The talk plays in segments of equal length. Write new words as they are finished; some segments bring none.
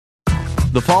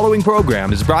The following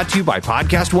program is brought to you by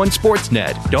Podcast One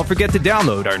Sportsnet. Don't forget to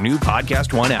download our new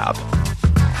Podcast One app.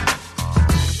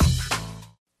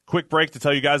 Quick break to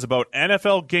tell you guys about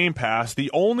NFL Game Pass, the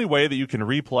only way that you can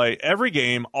replay every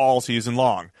game all season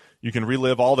long. You can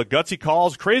relive all the gutsy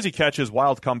calls, crazy catches,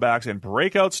 wild comebacks, and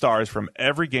breakout stars from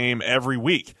every game every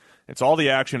week. It's all the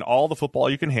action, all the football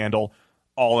you can handle,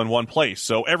 all in one place.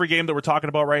 So every game that we're talking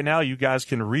about right now, you guys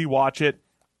can rewatch it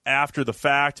after the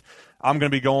fact. I'm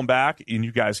going to be going back, and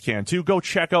you guys can too. Go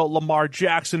check out Lamar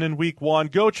Jackson in Week 1.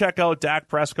 Go check out Dak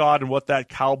Prescott and what that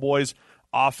Cowboys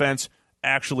offense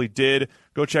actually did.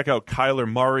 Go check out Kyler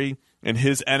Murray and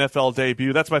his NFL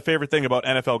debut. That's my favorite thing about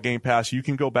NFL Game Pass. You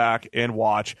can go back and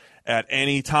watch at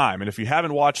any time. And if you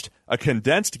haven't watched a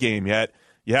condensed game yet,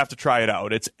 you have to try it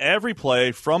out. It's every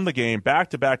play from the game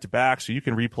back to back to back, so you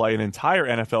can replay an entire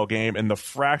NFL game in the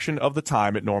fraction of the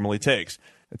time it normally takes.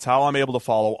 It's how I'm able to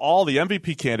follow all the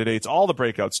MVP candidates, all the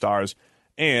breakout stars,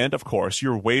 and, of course,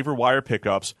 your waiver wire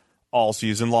pickups all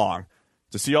season long.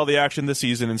 To see all the action this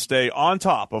season and stay on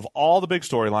top of all the big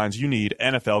storylines, you need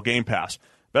NFL Game Pass.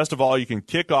 Best of all, you can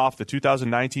kick off the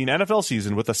 2019 NFL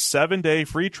season with a 7-day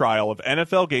free trial of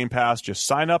NFL Game Pass. Just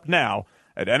sign up now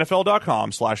at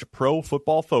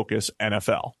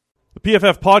NFL.com/ProFootballFocusNFL. The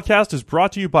PFF podcast is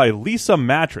brought to you by Leesa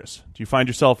Mattress. Do you find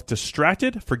yourself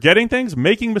distracted, forgetting things,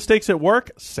 making mistakes at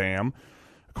work? Sam.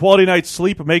 A quality night's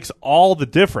sleep makes all the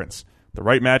difference. The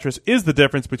right mattress is the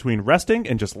difference between resting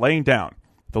and just laying down.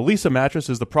 The Leesa Mattress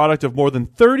is the product of more than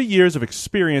 30 years of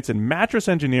experience in mattress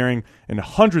engineering and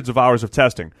hundreds of hours of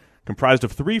testing. Comprised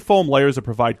of 3 foam layers that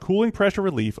provide cooling, pressure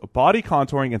relief, body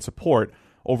contouring, and support,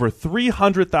 over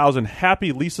 300,000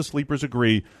 happy Leesa sleepers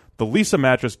agree the Leesa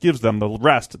Mattress gives them the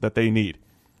rest that they need.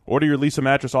 Order your Leesa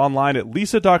Mattress online at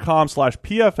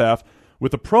leesa.com/PFF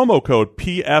with the promo code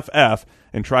PFF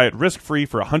and try it risk-free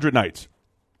for 100 nights.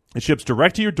 It ships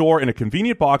direct to your door in a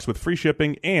convenient box with free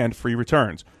shipping and free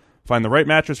returns. Find the right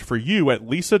mattress for you at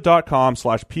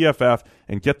leesa.com/PFF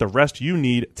and get the rest you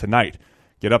need tonight.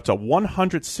 Get up to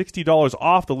 $160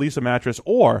 off the Leesa Mattress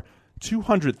or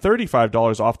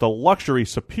 $235 off the luxury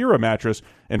Sapira mattress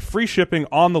and free shipping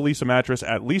on the Leesa Mattress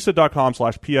at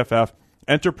leesa.com/PFF.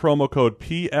 Enter promo code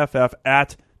PFF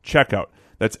at checkout.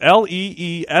 That's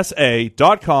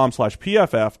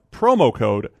LEESA.com/PFF, promo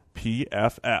code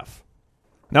PFF.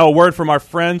 Now a word from our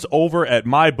friends over at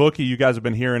MyBookie. You guys have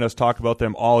been hearing us talk about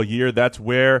them all year. That's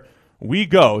where we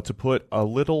go to put a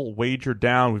little wager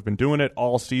down. We've been doing it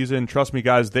all season. Trust me,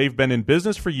 guys, they've been in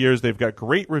business for years. They've got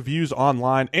great reviews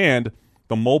online, and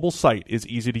the mobile site is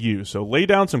easy to use. So lay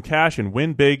down some cash and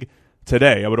win big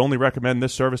today. I would only recommend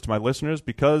this service to my listeners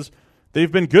because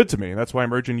they've been good to me. That's why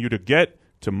I'm urging you to get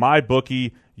to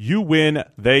MyBookie. You win,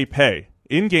 they pay.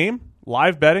 In-game,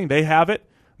 live betting, they have it.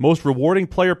 Most rewarding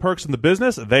player perks in the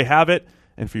business, they have it.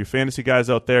 And for you fantasy guys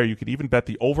out there, you could even bet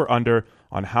the over-under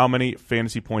on how many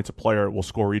fantasy points a player will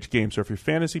score each game. So if your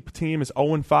fantasy team is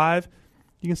 0-5,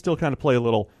 you can still kind of play a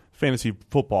little fantasy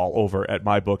football over at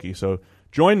MyBookie. So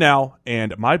join now,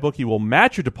 and MyBookie will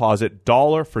match your deposit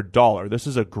dollar for dollar. This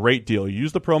is a great deal.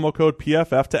 Use the promo code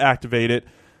PFF to activate it.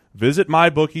 Visit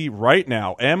MyBookie right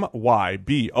now,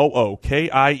 MyBookie.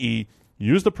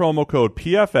 Use the promo code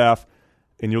PFF,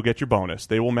 and you'll get your bonus.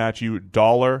 They will match you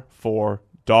dollar for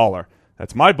dollar.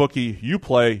 That's MyBookie. You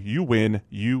play, you win,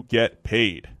 you get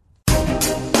paid.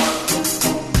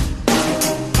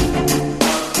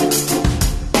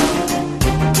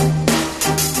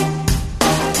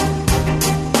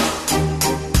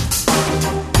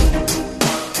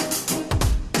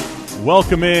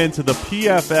 Welcome in to the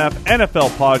PFF NFL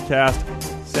podcast.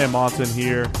 Sam Monson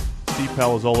here. Steve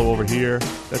Palazzolo over here.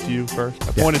 That's you first.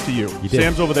 I pointed to you.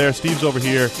 Sam's over there. Steve's over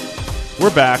here.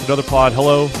 We're back. Another pod.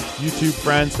 Hello, YouTube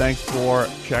friends. Thanks for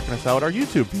checking us out. Our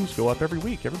YouTube views go up every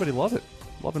week. Everybody love it.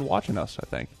 Loving watching us, I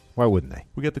think. Why wouldn't they?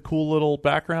 We get the cool little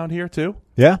background here, too.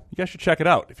 Yeah. You guys should check it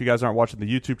out if you guys aren't watching the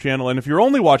YouTube channel. And if you're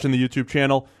only watching the YouTube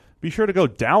channel, be sure to go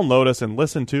download us and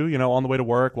listen to, on the way to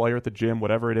work, while you're at the gym,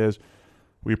 whatever it is.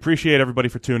 We appreciate everybody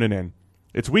for tuning in.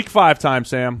 It's week 5 time,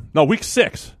 Sam. No, week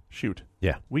 6. Shoot.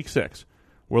 Yeah. Week 6.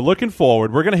 We're looking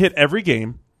forward. We're going to hit every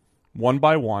game one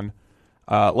by one.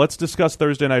 Let's discuss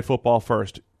Thursday Night Football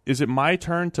first. Is it my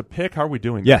turn to pick? How are we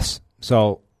doing? Yes.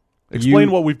 So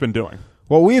explain what we've been doing.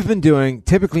 What we've been doing,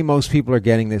 typically most people are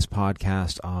getting this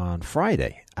podcast on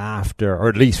Friday after, or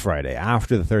at least Friday,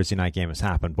 after the Thursday night game has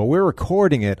happened. But we're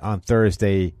recording it on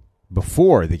Thursday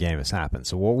before the game has happened.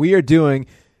 So what we are doing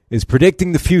is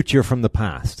predicting the future from the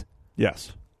past.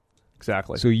 Yes,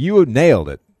 exactly. So you nailed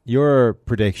it. Your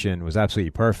prediction was absolutely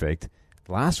perfect.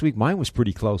 Last week, mine was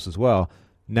pretty close as well.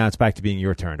 Now it's back to being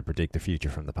your turn to predict the future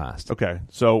from the past. Okay,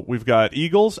 so we've got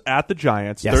Eagles at the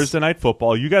Giants, Yes. Thursday Night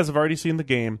Football. You guys have already seen the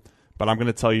game, but I'm going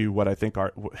to tell you what I think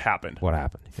happened. What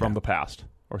happened? From the past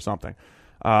or something.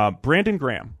 Brandon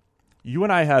Graham. You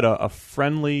and I had a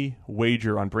friendly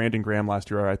wager on Brandon Graham last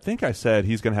year. I think I said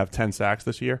he's going to have 10 sacks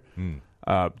this year,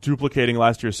 duplicating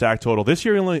last year's sack total. This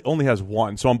year he only has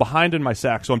 1, so I'm behind in my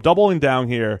sacks. So I'm doubling down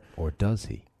here. Or does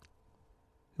he?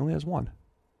 He only has 1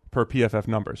 per PFF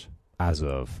numbers. As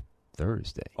of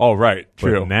Thursday. Oh, right.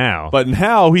 True. But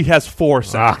now he has 4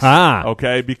 sacks. Aha.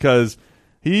 Okay, because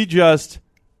he just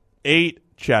ate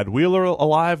Chad Wheeler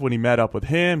alive when he met up with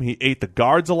him. He ate the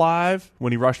guards alive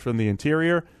when he rushed from the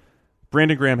interior.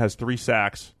 Brandon Graham has 3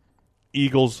 sacks.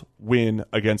 Eagles win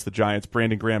against the Giants.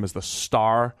 Brandon Graham is the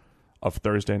star of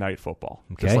Thursday Night Football,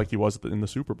 just like he was in the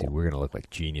Super Bowl. Dude, we're going to look like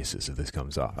geniuses if this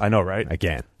comes off. I know, right?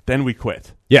 Again. Then we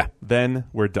quit. Yeah. Then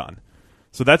we're done.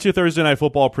 So that's your Thursday Night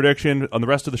Football prediction. On the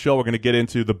rest of the show, we're going to get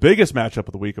into the biggest matchup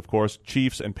of the week, of course,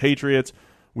 Chiefs and Patriots.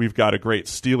 We've got a great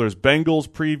Steelers-Bengals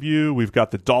preview. We've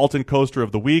got the Dalton Coaster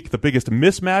of the week, the biggest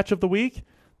mismatch of the week,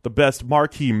 the best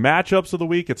marquee matchups of the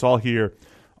week. It's all here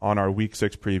on our Week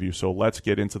 6 preview. So let's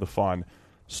get into the fun,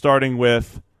 starting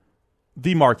with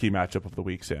the marquee matchup of the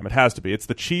week, Sam. It has to be. It's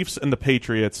the Chiefs and the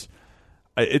Patriots.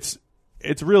 It's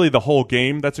really the whole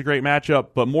game that's a great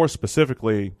matchup, but more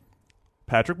specifically,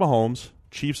 Patrick Mahomes,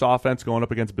 Chiefs offense going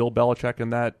up against Bill Belichick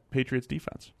and that Patriots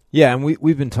defense. Yeah, and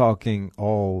we've been talking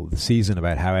all the season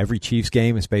about how every Chiefs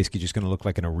game is basically just going to look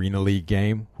like an Arena League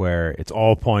game where it's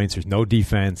all points, there's no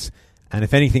defense, and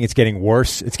if anything, it's getting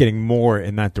worse. It's getting more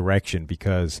in that direction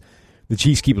because the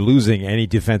Chiefs keep losing any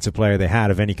defensive player they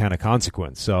had of any kind of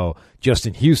consequence. So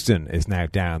Justin Houston is now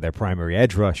down, their primary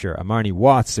edge rusher. Amani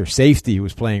Watts, their safety, who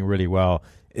was playing really well,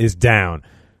 is down,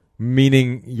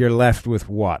 meaning you're left with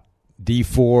what? D.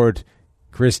 Ford,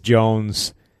 Chris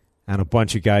Jones, and a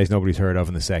bunch of guys nobody's heard of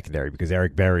in the secondary because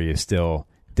Eric Berry is still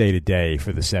day-to-day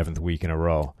for the 7th week in a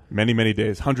row. Many, many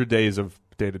days, 100 days of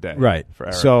day-to-day. Right. For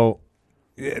Eric. So,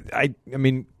 I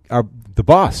mean, the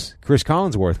boss, Chris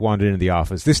Collinsworth, wandered into the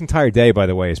office. This entire day, by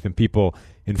the way, has been people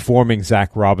informing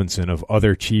Zach Robinson of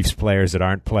other Chiefs players that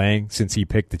aren't playing since he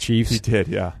picked the Chiefs. He did,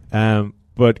 yeah.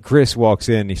 But Chris walks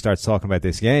in, he starts talking about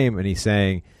this game, and he's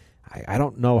saying, I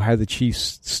don't know how the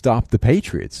Chiefs stop the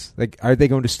Patriots. Like, are they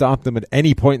going to stop them at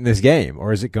any point in this game?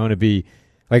 Or is it going to be,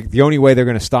 like, the only way they're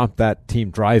going to stop that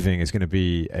team driving is going to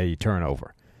be a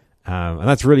turnover? And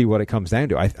that's really what it comes down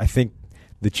to. I think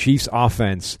the Chiefs'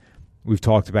 offense, we've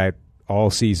talked about all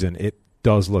season, it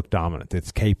does look dominant.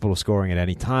 It's capable of scoring at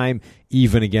any time.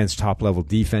 Even against top-level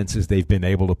defenses, they've been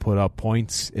able to put up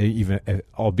points, even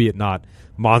albeit not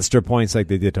monster points like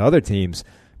they did to other teams.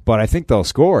 But I think they'll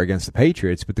score against the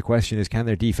Patriots. But the question is, can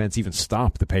their defense even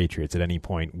stop the Patriots at any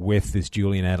point with this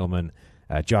Julian Edelman,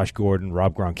 Josh Gordon,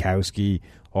 Rob Gronkowski,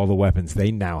 all the weapons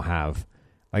they now have?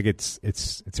 Like, it's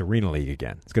Arena League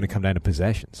again. It's going to come down to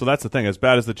possession. So that's the thing. As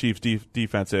bad as the Chiefs'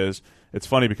 defense is, it's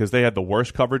funny because they had the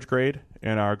worst coverage grade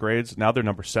in our grades. Now they're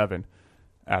number 7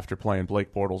 after playing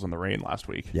Blake Bortles in the rain last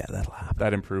week. Yeah, that'll happen.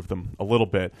 That improved them a little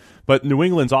bit. But New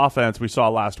England's offense, we saw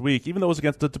last week, even though it was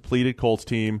against a depleted Colts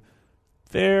team,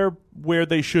 they're where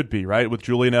they should be, right? With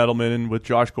Julian Edelman and with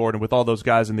Josh Gordon, with all those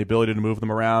guys and the ability to move them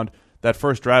around. That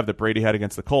first drive that Brady had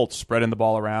against the Colts, spreading the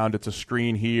ball around, it's a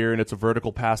screen here and it's a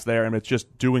vertical pass there, and it's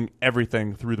just doing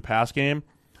everything through the pass game.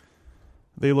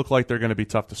 They look like they're going to be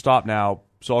tough to stop now.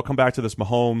 So I'll come back to this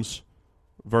Mahomes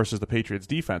versus the Patriots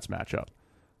defense matchup.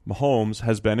 Mahomes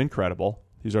has been incredible.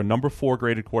 He's our number 4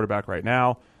 graded quarterback right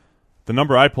now. The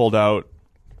number I pulled out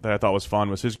that I thought was fun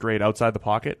was his grade outside the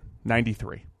pocket,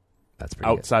 93. That's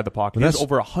pretty outside the pocket. He's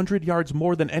over 100 yards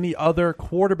more than any other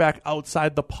quarterback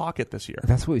outside the pocket this year.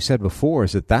 That's what we said before,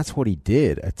 is that's what he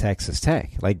did at Texas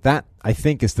Tech. Like, that, I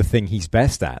think, is the thing he's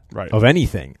best at, right, of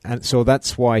anything. And so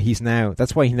that's why he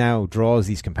now draws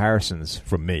these comparisons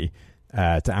from me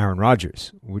to Aaron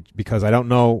Rodgers, because I don't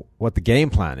know what the game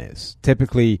plan is.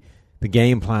 Typically, the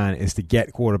game plan is to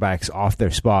get quarterbacks off their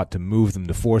spot, to move them,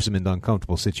 to force them into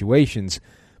uncomfortable situations.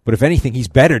 But if anything, he's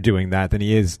better doing that than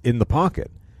he is in the pocket.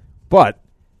 But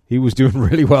he was doing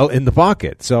really well in the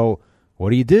pocket. So what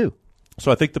do you do?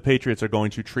 So I think the Patriots are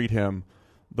going to treat him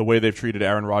the way they've treated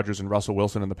Aaron Rodgers and Russell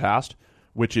Wilson in the past,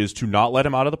 which is to not let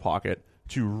him out of the pocket,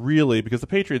 to really, because the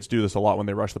Patriots do this a lot when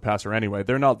they rush the passer anyway.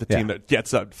 They're not the team that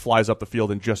gets up, flies up the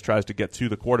field, and just tries to get to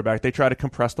the quarterback. They try to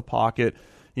compress the pocket,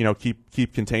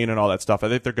 keep contained and all that stuff. I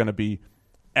think they're going to be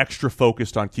extra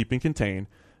focused on keeping contained,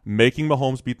 making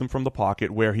Mahomes beat them from the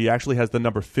pocket, where he actually has the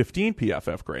number 15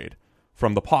 PFF grade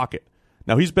from the pocket.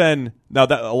 Now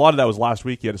a lot of that was last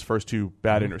week. He had his first 2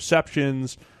 bad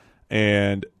interceptions,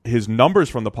 And his numbers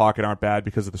from the pocket aren't bad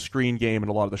because of the screen game and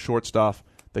a lot of the short stuff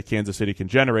that Kansas City can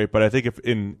generate. But I think if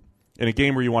in a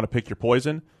game where you want to pick your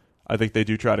poison, I think they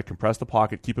do try to compress the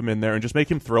pocket, keep him in there, and just make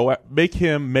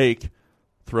him make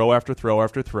throw after throw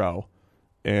after throw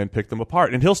and pick them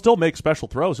apart. And he'll still make special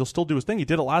throws. He'll still do his thing. He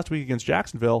did it last week against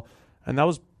Jacksonville, and that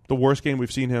was the worst game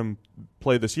we've seen him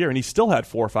play this year, and he still had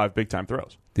 4 or 5 big-time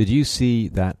throws. Did you see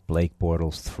that Blake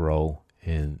Bortles throw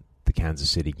in the Kansas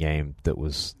City game that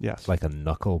was like a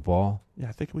knuckleball? Yeah,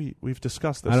 I think we've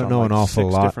discussed this. I don't know an awful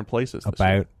 6 lot different places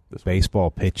about baseball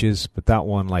pitches, but that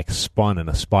one spun in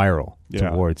a spiral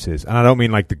towards his. And I don't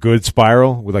mean like the good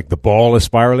spiral with like the ball is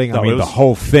spiraling. I mean the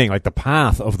whole thing, like the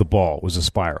path of the ball was a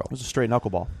spiral. It was a straight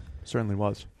knuckleball. It certainly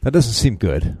was. That doesn't seem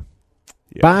good.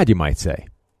 Yeah. Bad, you might say.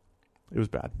 It was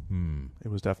bad. It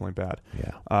was definitely bad.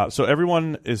 Yeah. So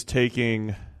everyone is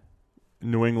taking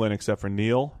New England except for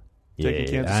Neil taking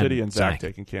Kansas City and Zach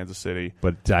taking Kansas City.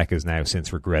 But Zach has now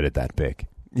since regretted that pick.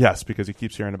 Yes, because he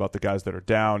keeps hearing about the guys that are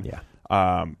down. Yeah.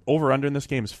 Over-under in this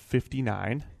game is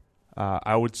 59.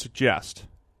 I would suggest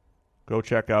go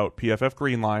check out PFF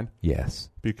Greenline. Yes.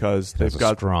 Because they've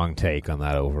got a strong take on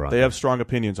that over-under. They have strong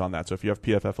opinions on that. So if you have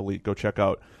PFF Elite, go check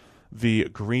out the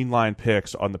Greenline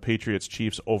picks on the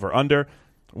Patriots-Chiefs over-under.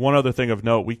 One other thing of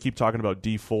note, we keep talking about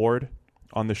Dee Ford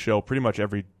on the show pretty much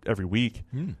every week.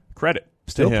 Credit.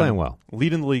 Still playing well.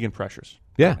 Leading the league in pressures.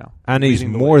 Yeah, right now. And he's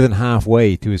more than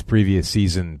halfway to his previous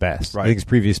season best. Right. I think his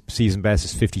previous season best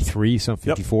is 53,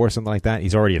 54, something like that.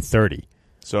 He's already at 30.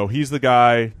 So he's the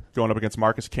guy going up against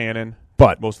Marcus Cannon.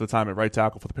 But most of the time at right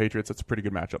tackle for the Patriots. That's a pretty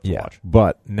good matchup to watch.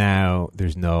 But now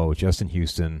there's no Justin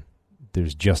Houston.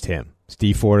 There's just him.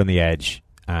 Steve Ford on the edge,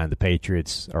 and the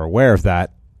Patriots are aware of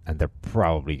that, and they're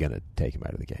probably going to take him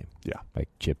out of the game. Yeah. Like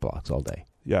chip blocks all day.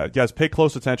 Yeah, guys, pay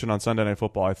close attention on Sunday Night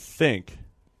Football. I think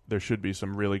there should be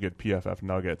some really good PFF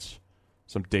nuggets,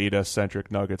 some data-centric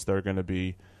nuggets that are going to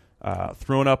be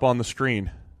thrown up on the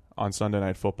screen on Sunday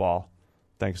Night Football,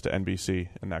 thanks to NBC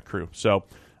and that crew. So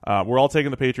we're all taking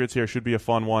the Patriots here. Should be a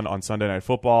fun one on Sunday Night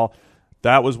Football.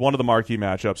 That was one of the marquee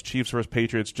matchups, Chiefs versus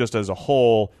Patriots just as a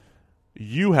whole.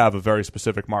 You have a very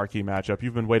specific marquee matchup.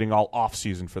 You've been waiting all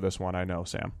offseason for this one, I know,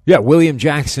 Sam. Yeah, William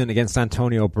Jackson against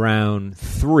Antonio Brown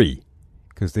 3,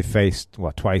 because they faced,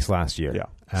 twice last year. Yeah.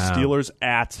 Steelers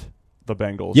at the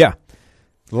Bengals. Yeah.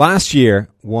 Last year,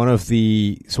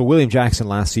 William Jackson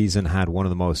last season had one of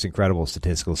the most incredible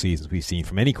statistical seasons we've seen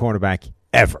from any cornerback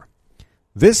ever.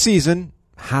 This season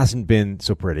hasn't been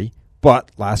so pretty,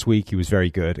 but last week he was very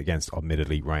good against,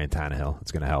 admittedly, Ryan Tannehill.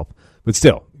 It's going to help. But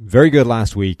still, very good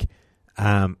last week.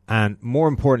 And more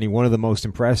importantly, one of the most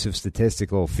impressive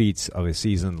statistical feats of his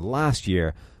season last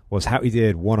year was how he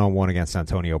did one-on-one against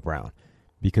Antonio Brown.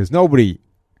 Because nobody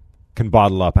can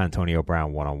bottle up Antonio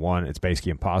Brown one-on-one. It's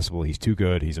basically impossible. He's too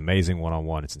good. He's amazing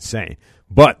one-on-one. It's insane.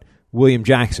 But William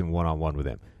Jackson one-on-one with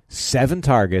him. 7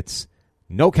 targets,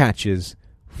 no catches,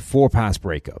 4 pass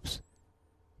breakups.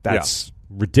 That's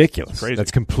ridiculous. Crazy.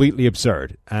 That's completely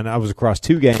absurd. And I was across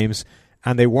 2 games,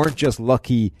 and they weren't just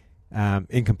lucky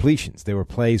incompletions. They were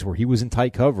plays where he was in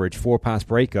tight coverage, 4 pass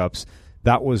breakups.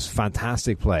 That was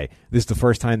fantastic play. This is the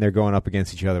first time they're going up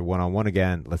against each other one-on-one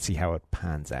again. Let's see how it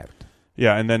pans out.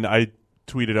 Yeah, and then I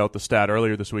tweeted out the stat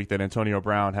earlier this week that Antonio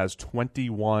Brown has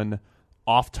 21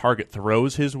 off-target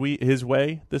throws his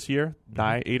way this year,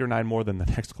 8 or 9 more than the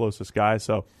next closest guy.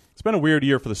 So it's been a weird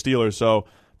year for the Steelers. So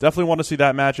definitely want to see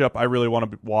that matchup. I really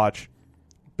want to watch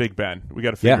Big Ben. We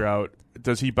got to figure out,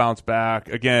 does he bounce back?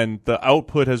 Again, the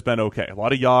output has been okay. A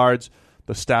lot of yards.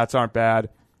 The stats aren't bad.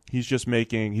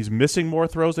 He's missing more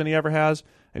throws than he ever has,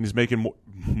 and he's making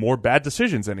more bad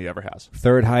decisions than he ever has.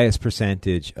 3rd highest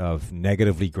percentage of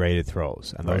negatively graded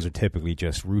throws, and those are typically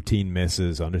just routine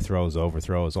misses, underthrows,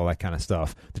 overthrows, all that kind of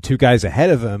stuff. The 2 guys ahead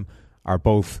of him are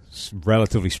both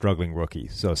relatively struggling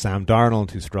rookies. So Sam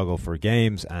Darnold, who struggled for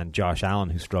games, and Josh Allen,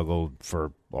 who struggled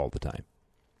for all the time.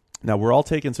 Now, we're all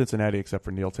taking Cincinnati except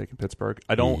for Neil taking Pittsburgh.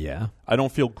 I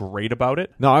don't feel great about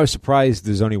it. No, I was surprised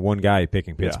there's only one guy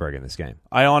picking Pittsburgh in this game.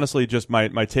 I honestly just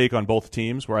my take on both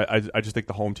teams, where I just think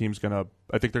the home team's I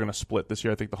think they're gonna split this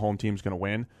year. I think the home team's gonna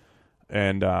win,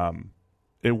 and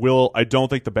it will. I don't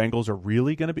think the Bengals are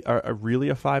really gonna be are really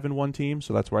a 5-1 team.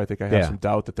 So that's where I think I have some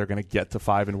doubt that they're gonna get to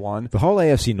 5-1. The whole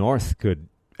AFC North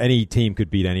any team could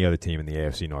beat any other team in the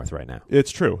AFC North right now. It's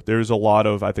true. There's a lot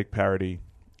of, I think, parity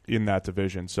in that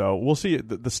division. So we'll see.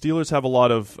 The Steelers have a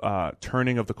lot of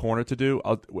turning of the corner to do.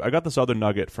 I got this other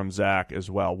nugget from Zach as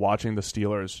well. Watching the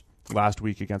Steelers last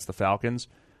week against the Falcons,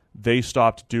 they've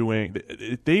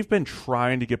been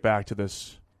trying to get back to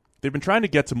this. They've been trying to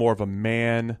get to more of a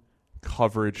man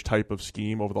coverage type of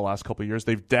scheme over the last couple of years.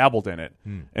 They've dabbled in it.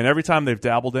 And every time they've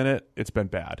dabbled in it, it's been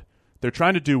bad. they're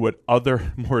trying to do what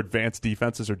other more advanced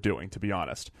defenses are doing, to be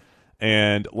honest.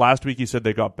 And last week he said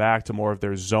they got back to more of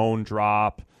their zone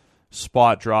drop,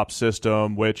 spot drop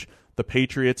system, which the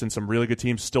Patriots and some really good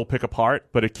teams still pick apart,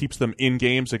 but it keeps them in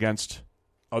games against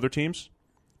other teams.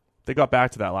 They got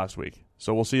back to that last week.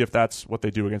 So we'll see if that's what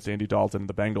they do against Andy Dalton and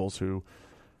the Bengals, who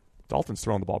Dalton's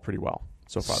throwing the ball pretty well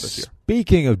so far this year.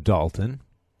 Speaking of Dalton,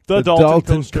 the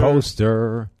Dalton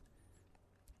coaster.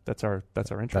 That's our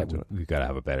intro to it. We've got to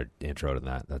have a better intro than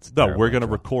that. We're going to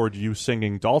record you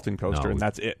singing Dalton Coaster, and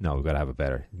that's it. No, we've got to have a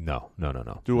better. No.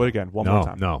 Do it again. One more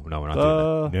time. No, we're not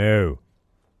doing that. No.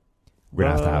 We're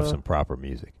going to have some proper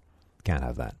music. Can't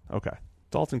have that. Okay.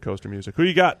 Dalton Coaster music. Who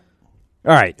you got?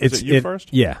 All right. Is it you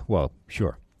first? Yeah, well,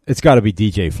 sure. It's got to be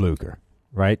DJ Fluker,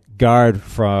 right? Guard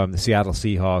from the Seattle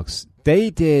Seahawks. They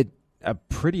did a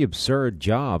pretty absurd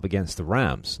job against the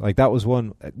Rams. Like, that was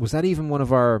one. Was that even one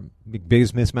of our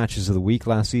biggest mismatches of the week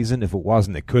last season? If it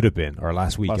wasn't, it could have been. Or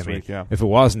last week. Yeah. If it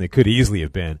wasn't, it could easily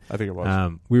have been. I think it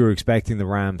was. We were expecting the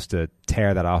Rams to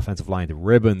tear that offensive line to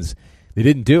ribbons. They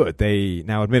didn't do it.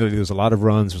 Now, admittedly, there was a lot of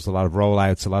runs, there was a lot of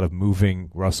rollouts, a lot of moving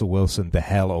Russell Wilson the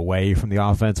hell away from the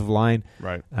offensive line.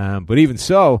 Right. But even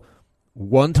so,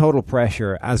 one total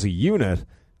pressure as a unit,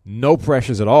 no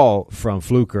pressures at all from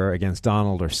Fluker against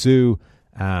Donald or Sue.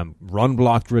 Run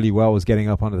blocked really well, was getting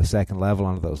up onto the second level,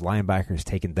 onto those linebackers,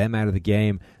 taking them out of the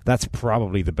game. That's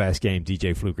probably the best game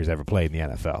DJ Fluker's ever played in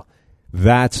the NFL.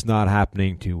 That's not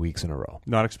happening 2 weeks in a row.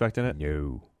 Not expecting it?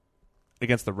 No.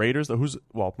 Against the Raiders,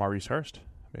 Maurice Hurst,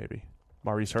 maybe.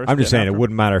 Maurice Hurst. I'm just saying it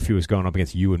wouldn't matter if he was going up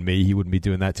against you and me. He wouldn't be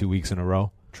doing that 2 weeks in a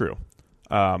row. True.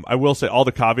 I will say all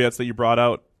the caveats that you brought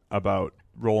out about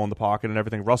rolling the pocket and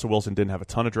everything, Russell Wilson didn't have a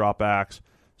ton of dropbacks.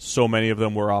 So many of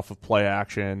them were off of play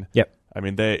action. Yep. I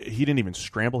mean, he didn't even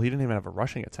scramble. He didn't even have a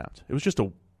rushing attempt. It was just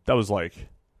that was like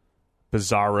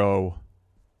bizarro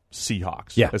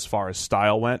Seahawks as far as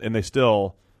style went, and they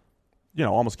still,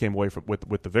 almost came away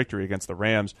with the victory against the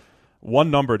Rams.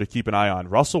 One number to keep an eye on: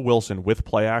 Russell Wilson with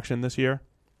play action this year,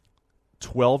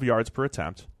 12 yards per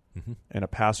attempt, and a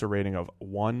passer rating of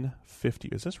 150.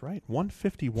 Is this right?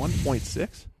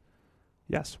 151.6.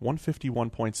 Yes,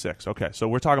 151.6. Okay, so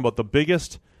we're talking about the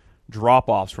biggest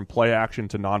drop-offs from play action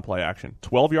to non-play action.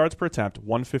 12 yards per attempt,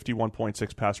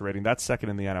 151.6 passer rating. That's second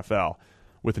in the NFL.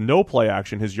 With no play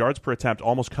action, his yards per attempt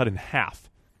almost cut in half,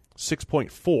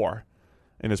 6.4,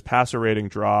 and his passer rating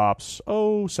drops,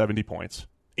 70 points,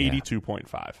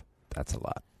 82.5. That's a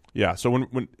lot. Yeah, so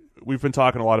when we've been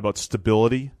talking a lot about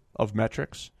stability of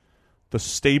metrics, the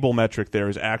stable metric there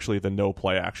is actually the no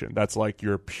play action. That's like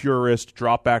your purest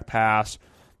drop-back pass.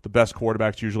 The best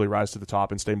quarterbacks usually rise to the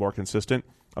top and stay more consistent.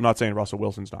 I'm not saying Russell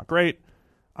Wilson's not great.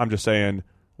 I'm just saying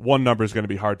one number is going to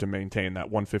be hard to maintain, that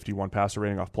 151 passer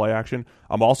rating off play action.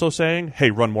 I'm also saying,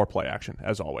 hey, run more play action,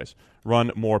 as always.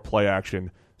 Run more play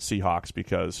action, Seahawks,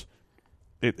 because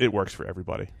it works for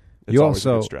everybody. It's always a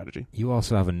good strategy. You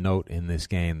also have a note in this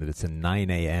game that it's a 9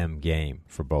 a.m. game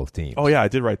for both teams. Oh, yeah, I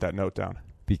did write that note down.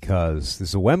 Because this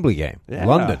is a Wembley game. Yeah,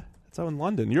 London. It's out in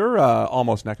London. You're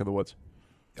almost neck of the woods.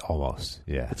 Almost,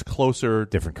 yeah. It's closer.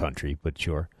 Different country, but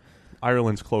sure.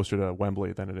 Ireland's closer to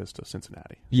Wembley than it is to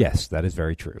Cincinnati. Yes, that is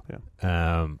very true.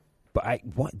 Yeah. But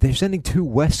they're sending two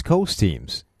West Coast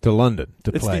teams to London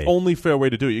to play. It's the only fair way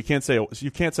to do it. You can't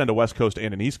send a West Coast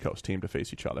and an East Coast team to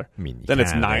face each other. I mean, then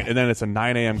it's a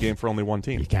 9 a.m. game for only one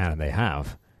team. You can, and they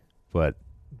have. But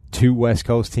two West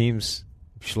Coast teams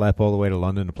schlep all the way to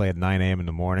London to play at 9 a.m. in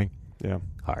the morning. Yeah,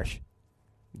 harsh.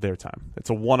 Their time.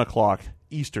 It's a 1 o'clock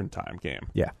Eastern time game.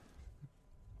 Yeah.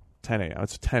 10 a.m.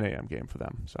 It's a 10 a.m. game for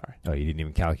them. Sorry. Oh, you didn't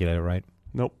even calculate it right?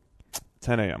 Nope.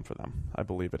 10 a.m. for them. I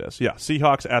believe it is. Yeah,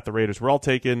 Seahawks at the Raiders. We're all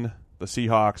taking the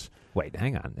Seahawks. Wait,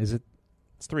 hang on. Is it?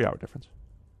 It's 3 hour difference.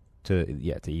 To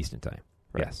Eastern time.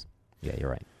 Right. Yes. Yeah, you're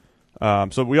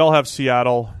right. So we all have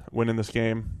Seattle winning this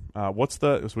game. So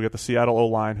we got the Seattle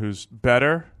O-line, who's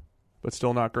better, but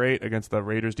still not great, against the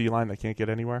Raiders D-line that can't get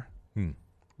anywhere.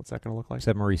 What's that going to look like?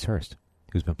 Except Maurice Hurst,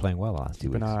 who's been playing well the last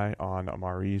 2 weeks. Keep an eye on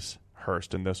Maurice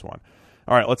Hurst in this one.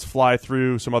 All right, let's fly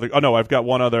through some other. Oh, no, I've got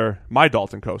one other. My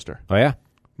Dalton coaster. Oh, yeah?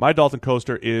 My Dalton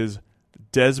coaster is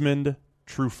Desmond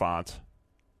Trufant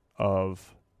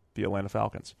of the Atlanta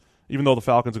Falcons. Even though the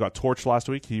Falcons got torched last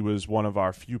week, he was one of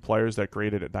our few players that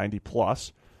graded at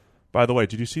 90+. By the way,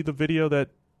 did you see the video that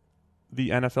the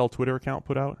NFL Twitter account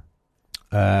put out?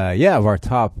 Yeah, of our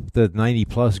top, the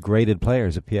 90-plus graded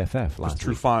players at PFF last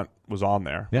week. Trufant was on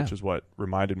there, which is what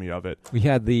reminded me of it. We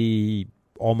had the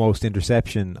almost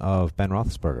interception of Ben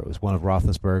Roethlisberger. It was one of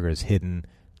Roethlisberger's hidden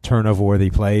turnover-worthy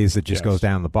plays that just goes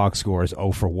down the box score, is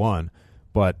 0 for 1,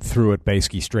 but threw it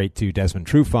basically straight to Desmond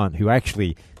Trufant, who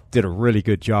actually did a really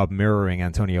good job mirroring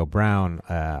Antonio Brown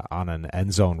on an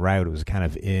end zone route. It was kind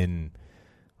of in,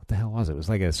 what the hell was it? It was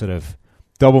like a sort of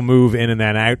double move in and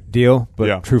then out deal,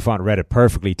 but Trufant read it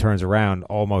perfectly, turns around,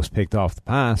 almost picked off the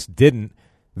pass, didn't,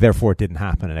 therefore it didn't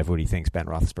happen, and everybody thinks Ben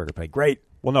Roethlisberger played great.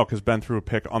 Well, no, because Ben threw a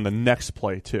pick on the next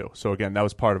play, too. So, again, that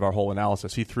was part of our whole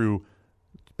analysis. He threw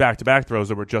back-to-back throws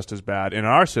that were just as bad. In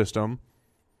our system,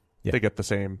 they get the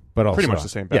same, but also, pretty much the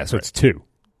same bad. Yeah, so it's two.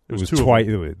 It was twice.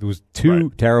 It was two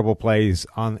terrible plays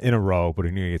in a row, but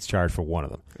he gets charged for one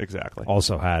of them. Exactly.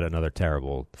 Also had another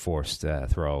terrible forced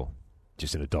throw,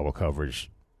 just in a double coverage,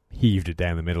 heaved it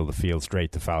down the middle of the field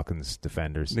straight to Falcons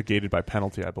defenders. Negated by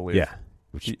penalty, I believe. Yeah.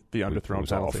 The underthrown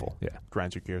penalty. Awful. Yeah.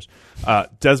 Grinds your gears.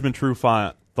 Desmond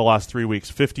Trufant, the last 3 weeks,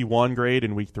 51 grade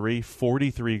in week 3,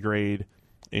 43 grade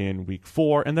in week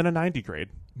 4, and then a 90 grade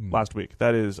last week.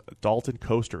 That is Dalton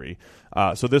Coastery.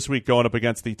 So this week going up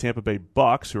against the Tampa Bay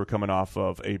Bucks, who are coming off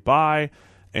of a bye,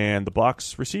 and the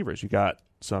Bucks receivers. You got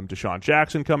some Deshaun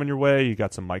Jackson coming your way. You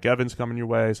got some Mike Evans coming your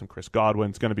way, some Chris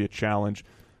Godwin. It's going to be a challenge.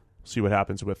 See what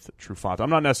happens with Trufant.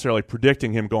 I'm not necessarily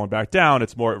predicting him going back down.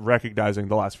 It's more recognizing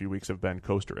the last few weeks have been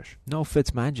coasterish. No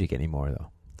Fitzmagic anymore,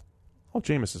 though. Well,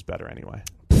 Jameis is better anyway.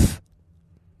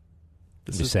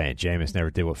 I'm just saying, Jameis never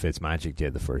did what Fitzmagic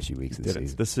did the first few weeks of the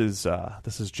season. This is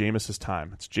Jameis's time.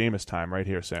 It's Jameis time right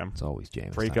here, Sam. It's always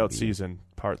Jameis. Breakout season,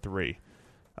 part 3.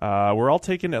 We're all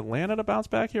taking Atlanta to bounce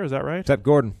back here. Is that right? Except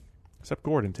Gordon. Except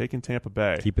Gordon, taking Tampa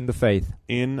Bay. Keeping the faith.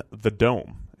 In the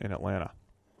Dome in Atlanta.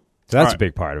 So that's a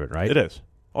big part of it, right? It is.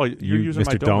 Oh, you're using Mr.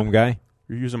 my Dome guy?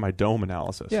 You're using my Dome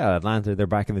analysis. Yeah, Atlanta, they're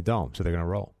back in the Dome, so they're going to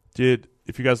roll.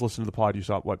 If you guys listened to the pod, you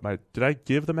saw did I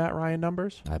give the Matt Ryan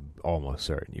numbers? I'm almost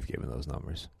certain you've given those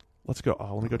numbers. Let's go.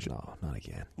 Oh, let me go. No, not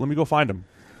again. Let me go find them.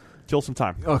 Kill some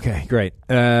time. Okay, great.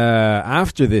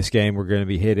 After this game, we're going to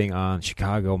be hitting on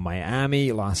Chicago,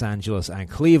 Miami, Los Angeles, and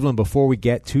Cleveland before we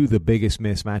get to the biggest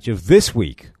mismatch of this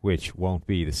week, which won't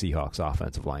be the Seahawks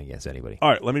offensive line against anybody. All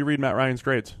right, let me read Matt Ryan's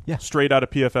grades. Yeah. Straight out of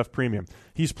PFF Premium.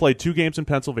 He's played 2 games in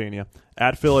Pennsylvania,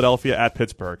 at Philadelphia, at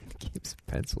Pittsburgh.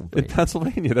 In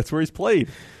Pennsylvania, that's where he's played.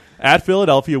 At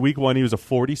Philadelphia, week 1, he was a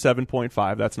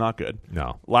 47.5. That's not good.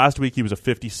 No. Last week, he was a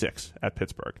 56 at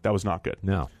Pittsburgh. That was not good.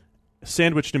 No.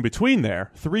 Sandwiched in between there,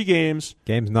 3 games.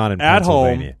 Games not in at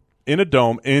Pennsylvania. Home, in a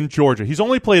dome, in Georgia. He's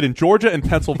only played in Georgia and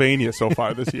Pennsylvania so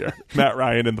far this year. Matt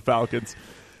Ryan and the Falcons.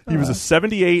 He was a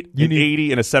 78, an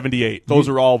 80, and a 78. Those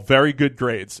are all very good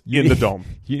grades in the Dome.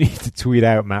 You need to tweet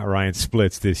out Matt Ryan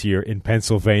splits this year in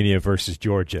Pennsylvania versus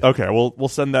Georgia. Okay, we'll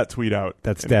send that tweet out.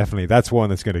 That's one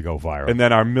that's going to go viral. And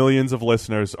then our millions of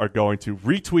listeners are going to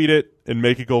retweet it and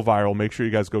make it go viral. Make sure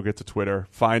you guys go get to Twitter,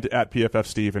 find at PFF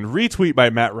Steve, and retweet by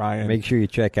Matt Ryan. Make sure you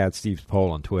check out Steve's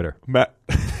poll on Twitter. Matt,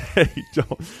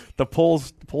 the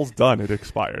poll's done. It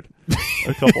expired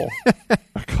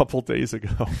a couple days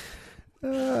ago.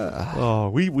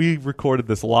 We recorded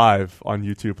this live on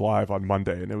YouTube Live on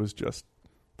Monday, and it was just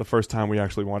the first time we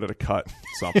actually wanted to cut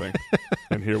something,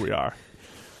 and here we are.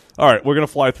 All right, we're going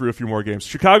to fly through a few more games.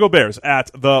 Chicago Bears at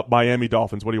the Miami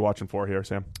Dolphins. What are you watching for here,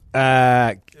 Sam?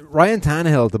 Ryan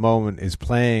Tannehill at the moment is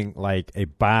playing like a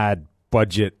bad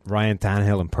budget Ryan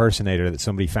Tannehill impersonator that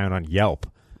somebody found on Yelp.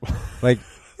 Like,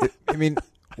 I mean,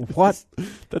 what?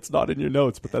 That's not in your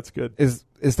notes, but that's good. Is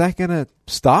that going to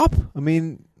stop? I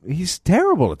mean, he's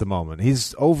terrible at the moment.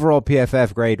 His overall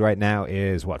PFF grade right now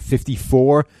is,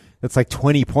 54? That's like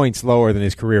 20 points lower than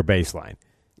his career baseline.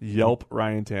 Yelp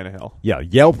Ryan Tannehill. Yeah,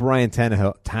 Yelp Ryan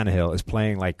Tannehill is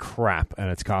playing like crap,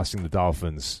 and it's costing the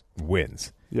Dolphins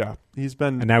wins. Yeah,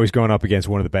 and now he's going up against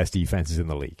one of the best defenses in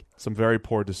the league. Some very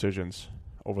poor decisions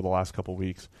over the last couple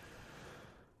weeks.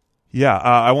 Yeah,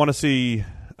 I want to see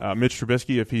Mitch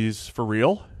Trubisky if he's for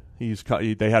real.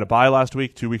 They had a bye last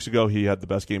week. 2 weeks ago, he had the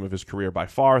best game of his career by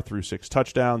far, threw 6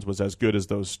 touchdowns, was as good as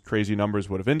those crazy numbers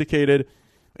would have indicated.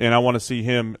 And I want to see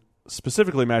him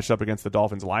specifically matched up against the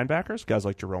Dolphins linebackers, guys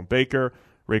like Jerome Baker,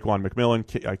 Raekwon McMillan,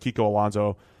 Kiko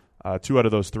Alonso. 2 out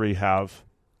of those 3 have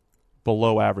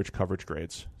below average coverage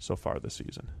grades so far this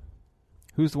season.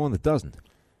 Who's the one that doesn't?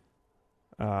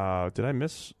 Did I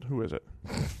miss? Who is it?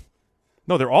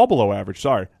 No, they're all below average.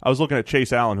 Sorry. I was looking at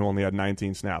Chase Allen, who only had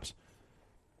 19 snaps.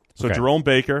 So okay. Jerome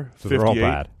Baker, 58. They're all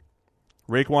bad.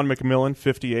 Raekwon McMillan,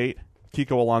 58.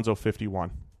 Kiko Alonso,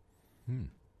 51.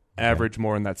 Average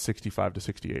more in that 65 to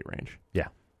 68 range. Yeah.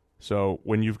 So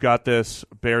when you've got this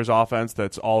Bears offense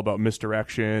that's all about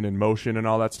misdirection and motion and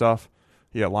all that stuff,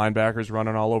 linebackers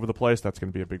running all over the place, that's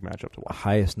going to be a big matchup to watch.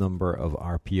 Highest number of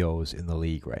RPOs in the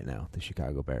league right now, the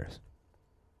Chicago Bears.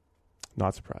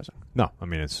 Not surprising. No, I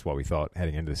mean, it's what we thought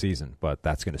heading into the season, but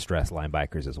that's going to stress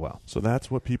linebackers as well. So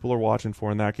that's what people are watching for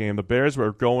in that game. The Bears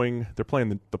they're playing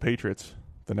the Patriots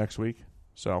the next week.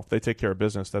 So if they take care of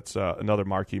business, that's another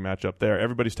marquee matchup there.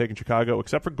 Everybody's taking Chicago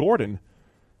except for Gordon,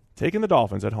 taking the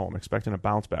Dolphins at home, expecting a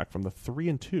bounce back from the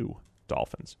 3-2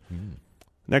 Dolphins.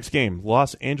 Next game,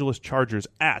 Los Angeles Chargers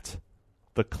at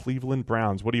the Cleveland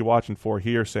Browns. What are you watching for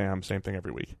here, Sam? Same thing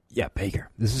every week. Yeah, Baker.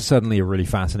 This is suddenly a really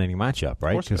fascinating matchup,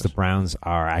 right? Because the Browns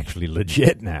are actually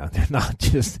legit now. They're not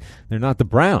the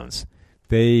Browns.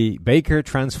 Baker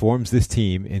transforms this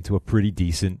team into a pretty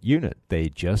decent unit. They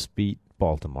just beat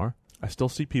Baltimore. I still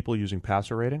see people using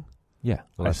passer rating. Yeah.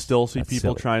 Well, I still see people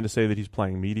silly. trying to say that he's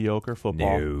playing mediocre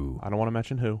football. No. I don't want to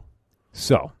mention who.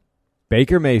 So,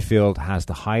 Baker Mayfield has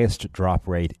the highest drop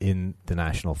rate in the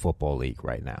National Football League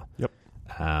right now. Yep.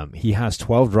 He has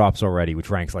 12 drops already, which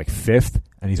ranks like 5th,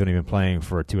 and he's only been playing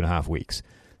for 2.5 weeks.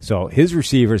 So his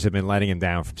receivers have been letting him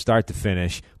down from start to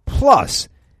finish, plus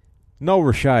no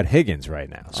Rashad Higgins right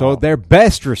now. So their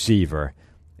best receiver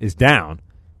is down,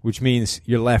 which means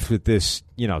you're left with this,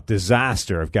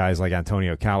 disaster of guys like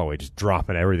Antonio Callaway just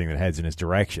dropping everything that heads in his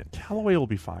direction. Callaway will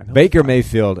be fine. Baker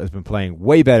Mayfield has been playing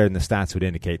way better than the stats would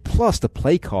indicate, plus the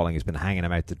play calling has been hanging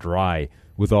him out to dry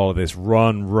with all of this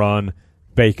run,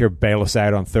 Baker bail us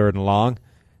out on 3rd and long.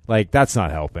 That's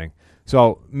not helping.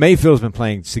 So Mayfield's been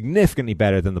playing significantly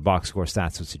better than the box score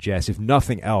stats would suggest. If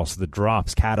nothing else, the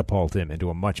drops catapult him into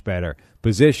a much better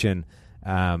position.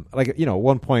 At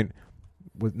one point,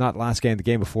 with not last game, the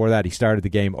game before that, he started the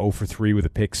game 0 for 3 with a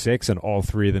pick 6, and all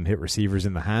 3 of them hit receivers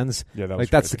in the hands. Yeah, that's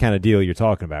crazy. The kind of deal you're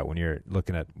talking about when you're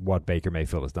looking at what Baker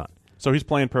Mayfield has done. So he's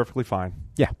playing perfectly fine.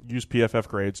 Yeah. Use PFF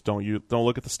grades. Don't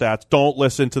look at the stats. Don't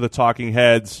listen to the talking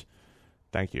heads.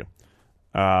 Thank you.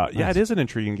 Nice. Yeah, it is an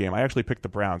intriguing game. I actually picked the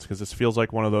Browns because this feels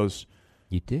like one of those.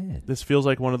 You did. This feels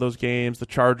like one of those games. The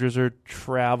Chargers are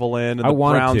traveling, and the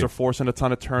Browns are forcing a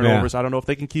ton of turnovers. Yeah. I don't know if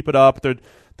they can keep it up.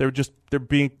 They're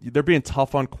being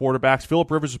tough on quarterbacks. Phillip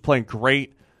Rivers is playing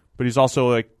great, but he's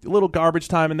also a little garbage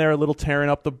time in there, a little tearing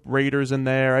up the Raiders in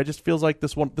there. I just feels like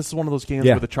this is one of those games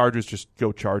where the Chargers just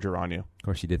go Charger on you. Of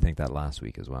course, you did think that last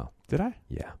week as well. Did I?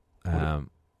 Yeah.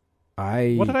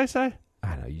 What did I say?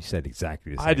 I don't know. You said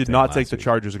exactly the same I did not take the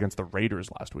Chargers against the Raiders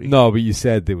last week. No, but you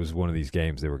said there was one of these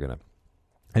games they were going to.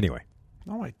 Anyway.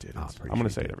 No, I didn't. I'm going to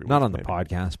say it every week. Not on the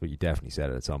podcast, but you definitely said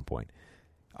it at some point.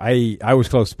 I was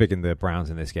close to picking the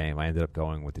Browns in this game. I ended up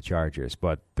going with the Chargers,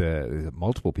 but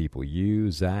multiple people,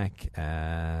 you, Zach,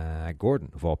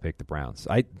 Gordon, have all picked the Browns.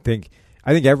 I think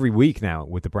every week now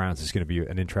with the Browns is going to be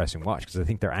an interesting watch because I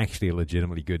think they're actually a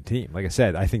legitimately good team. Like I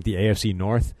said, I think the AFC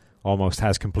North almost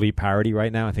has complete parity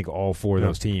right now. I think all 4 of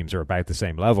those teams are about the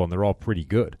same level, and they're all pretty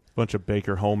good. Bunch of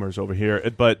Baker homers over here.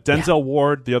 But Denzel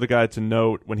Ward, the other guy to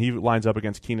note, when he lines up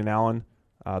against Keenan Allen,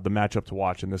 the matchup to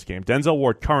watch in this game. Denzel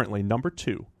Ward currently number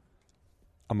 2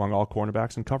 among all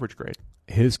cornerbacks in coverage grade.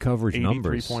 His coverage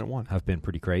numbers have been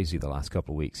pretty crazy the last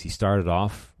couple of weeks. He started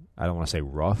off, I don't want to say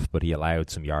rough, but he allowed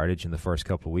some yardage in the first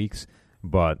couple of weeks.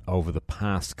 But over the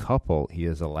past couple, he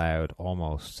has allowed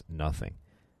almost nothing.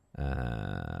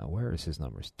 Where is his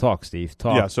numbers? Talk, Steve.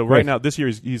 Talk. Yeah, so right now, this year,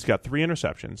 he's got 3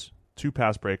 interceptions, 2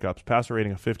 pass breakups, passer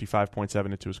rating of 55.7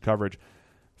 into his coverage,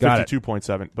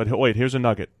 52.7. But wait, here's a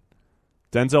nugget.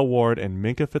 Denzel Ward and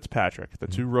Minkah Fitzpatrick, the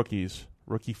 2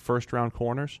 rookie first-round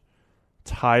corners,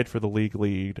 tied for the league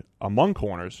lead among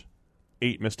corners,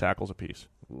 8 missed tackles apiece.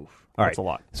 Oof. That's a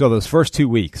lot. So those first 2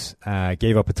 weeks,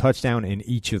 gave up a touchdown in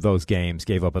each of those games,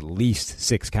 gave up at least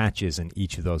 6 catches in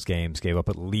each of those games, gave up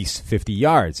at least 50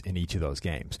 yards in each of those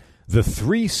games. The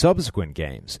 3 subsequent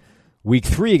games, week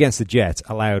 3 against the Jets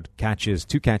allowed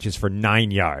 2 catches for 9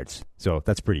 yards. So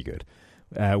that's pretty good.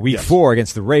 Week 4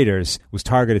 against the Raiders was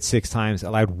targeted 6 times,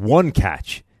 allowed 1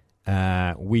 catch.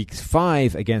 Week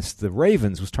 5 against the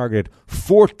Ravens was targeted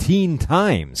 14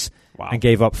 times and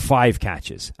gave up 5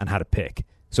 catches and had a pick.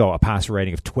 So a passer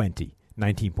rating of 20,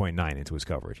 19.9 into his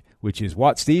coverage, which is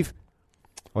what, Steve?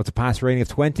 What's a passer rating of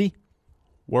 20?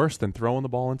 Worse than throwing the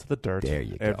ball into the dirt. There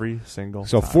you go. Every single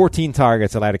So time. 14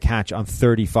 targets allowed a catch on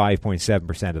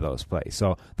 35.7% of those plays.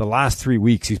 So the last 3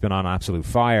 weeks he's been on absolute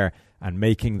fire, and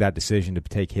making that decision to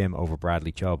take him over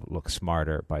Bradley Chubb looks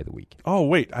smarter by the week. Oh,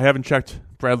 wait. I haven't checked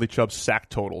Bradley Chubb's sack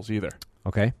totals either.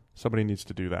 Okay. Somebody needs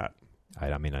to do that.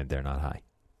 I mean, they're not high.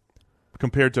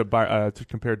 Compared to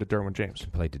Derwin James.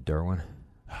 Played to Derwin.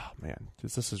 Oh, man.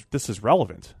 This is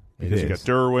relevant. Because you got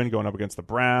Derwin going up against the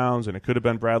Browns, and it could have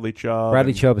been Bradley Chubb.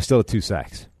 Bradley Chubb is still at 2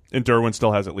 sacks. And Derwin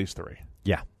still has at least 3.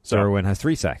 Yeah. So Derwin has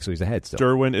 3 sacks, so he's ahead still.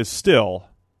 Derwin is still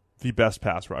the best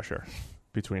pass rusher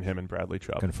between him and Bradley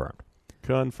Chubb. Confirmed.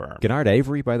 Confirmed. Gennard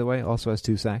Avery, by the way, also has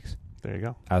 2 sacks. There you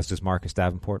go. As does Marcus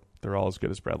Davenport. They're all as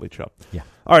good as Bradley Chubb. Yeah.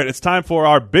 All right, it's time for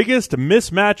our biggest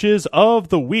mismatches of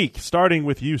the week. Starting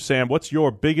with you, Sam. What's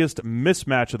your biggest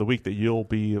mismatch of the week that you'll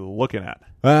be looking at?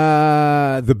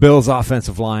 The Bills'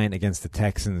 offensive line against the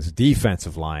Texans'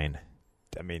 defensive line.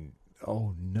 I mean,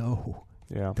 oh no.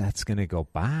 Yeah. That's going to go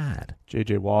bad.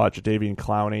 J.J. Watt, Jadeveon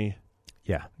Clowney.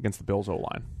 Yeah. Against the Bills'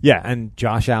 O-line. Yeah, and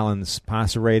Josh Allen's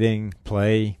passer rating,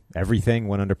 play, everything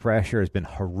when under pressure has been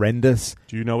horrendous.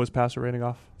 Do you know his passer rating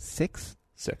off? 6?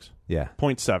 6. Yeah.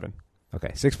 0.7. Okay,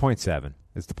 6.7.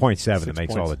 It's the 0.7 that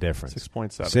makes all the difference.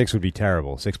 6.7. 6 would be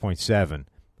terrible. 6.7,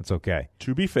 that's okay.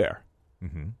 To be fair,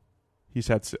 he's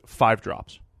had 5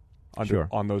 drops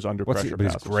on those under pressure but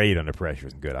passes. his grade under pressure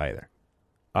isn't good either.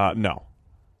 No,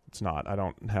 it's not. I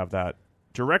don't have that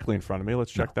directly in front of me.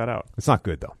 Let's check that out. It's not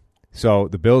good, though. So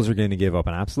the Bills are going to give up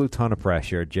an absolute ton of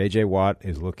pressure. J.J. Watt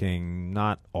is looking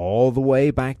not all the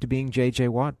way back to being J.J.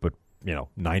 Watt, but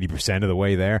 90% of the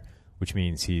way there, which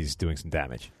means he's doing some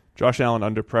damage. Josh Allen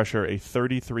under pressure, a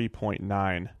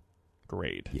 33.9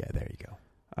 grade. Yeah, there you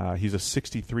go. He's a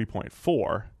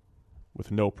 63.4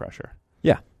 with no pressure.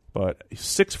 Yeah. But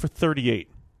 6 for 38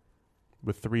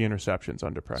 with 3 interceptions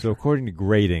under pressure. So according to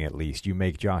grading, at least, you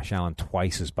make Josh Allen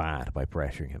twice as bad by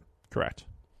pressuring him. Correct.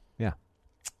 Yeah.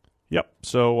 Yep.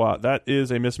 So that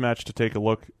is a mismatch to take a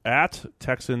look at.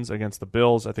 Texans against the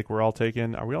Bills. I think we're all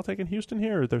taking. Are we all taking Houston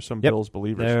here? Or there's some Bills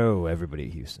believers. No, everybody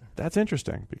at Houston. That's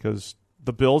interesting because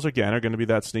the Bills again are going to be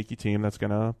that sneaky team that's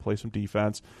going to play some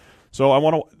defense. So I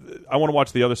want to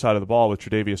watch the other side of the ball with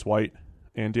Tre'Davious White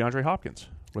and DeAndre Hopkins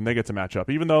when they get to match up.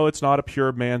 Even though it's not a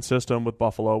pure man system with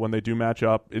Buffalo, when they do match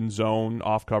up in zone,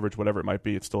 off coverage, whatever it might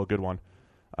be, it's still a good one.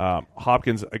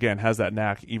 Hopkins again has that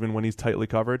knack even when he's tightly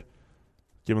covered.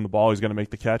 Give him the ball, he's going to make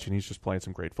the catch, and he's just playing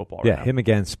some great football right now. Him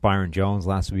against Byron Jones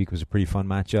last week was a pretty fun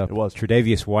matchup. It was.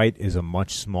 Tre'Davious White is a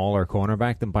much smaller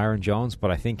cornerback than Byron Jones, but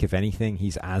I think, if anything,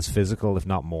 he's as physical, if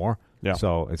not more. Yeah.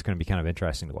 So it's going to be kind of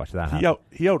interesting to watch that happen.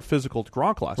 He out-physicaled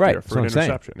Gronk last right, year for an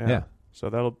interception. Yeah. So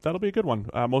that'll be a good one.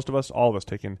 All of us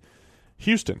taking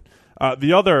Houston.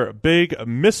 The other big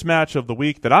mismatch of the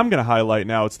week that I'm going to highlight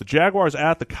now, it's the Jaguars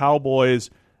at the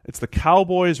Cowboys. It's the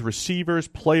Cowboys receivers,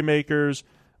 playmakers,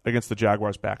 against the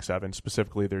Jaguars back seven,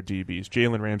 specifically their DBs.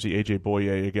 Jalen Ramsey, A.J. Boye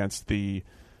against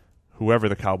whoever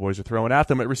the Cowboys are throwing at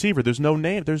them at receiver. There's no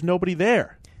name. There's nobody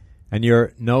there. And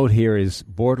your note here is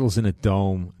Bortles in a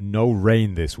dome, no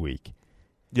rain this week.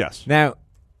 Yes. Now,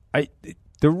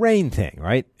 the rain thing,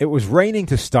 right? It was raining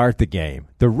to start the game.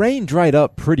 The rain dried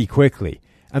up pretty quickly.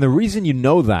 And the reason you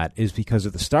know that is because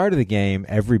at the start of the game,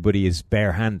 everybody is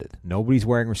barehanded. Nobody's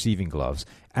wearing receiving gloves.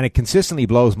 And it consistently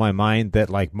blows my mind that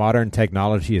modern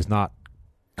technology has not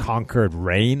conquered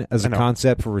rain as a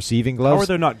concept for receiving gloves. How are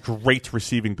there not great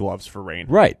receiving gloves for rain?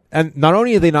 Right. And not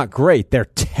only are they not great, they're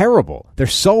terrible. They're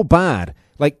so bad.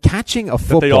 Like catching a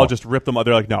football. That they all just rip them out.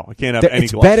 They're like, no, I can't have any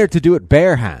gloves. It's better to do it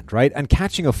barehand, right? And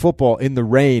catching a football in the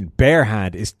rain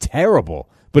barehand is terrible,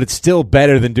 but it's still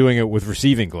better than doing it with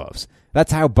receiving gloves.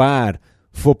 That's how bad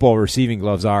football receiving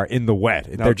gloves are in the wet.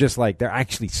 Now, they're just they're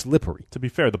actually slippery. To be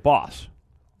fair, the boss,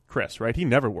 Chris, right? He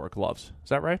never wore gloves. Is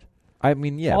that right? I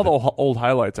mean, yeah. All the old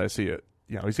highlights I see it.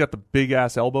 He's got the big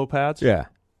ass elbow pads. Yeah.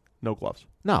 No gloves.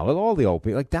 No, all the old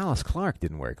people, Dallas Clark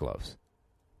didn't wear gloves.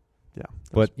 Yeah.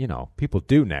 But, people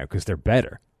do now because they're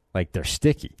better. They're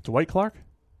sticky. Dwight Clark?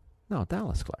 No,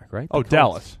 Dallas Clark, right?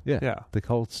 Dallas. Yeah. The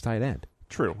Colts tight end.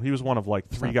 True. He was one of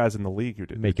 3 guys in the league who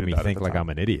did making me think I'm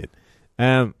an idiot.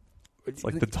 It's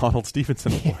like the Donald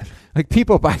Stevenson award.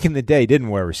 People back in the day didn't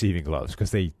wear receiving gloves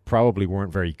because they probably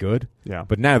weren't very good. Yeah.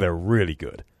 But now they're really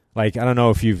good. I don't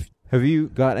know if have you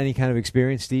got any kind of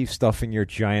experience, Steve, stuffing your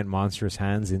giant monstrous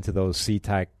hands into those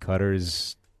SeaTac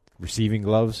Cutters receiving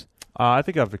gloves? I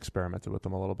think I've experimented with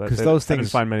them a little bit. Because those things, I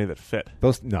didn't find many that fit.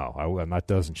 That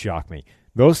doesn't shock me.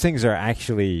 Those things are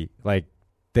actually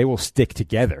they will stick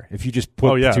together. If you just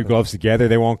put the two gloves together,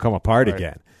 they won't come apart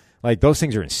again. Those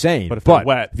things are insane. But if they're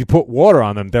wet, if you put water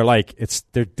on them,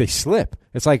 they slip.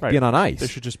 It's like being on ice. There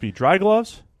should just be dry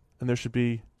gloves, and there should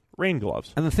be rain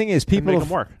gloves. And the thing is, people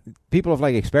have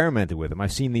experimented with them.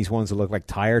 I've seen these ones that look like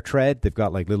tire tread. They've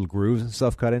got little grooves and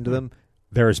stuff cut into them.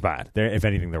 They're as bad. If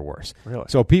anything, they're worse. Really?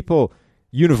 So people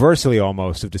universally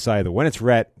almost have decided that when it's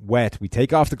wet, we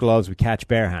take off the gloves, we catch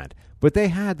barehand. But they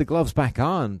had the gloves back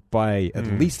on by at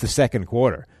least the second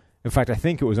quarter. In fact, I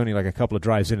think it was only a couple of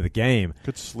drives into the game.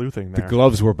 Good sleuthing there. The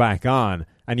gloves were back on,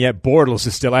 and yet Bortles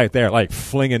is still out there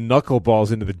flinging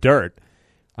knuckleballs into the dirt.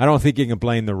 I don't think you can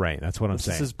blame the rain. That's what I'm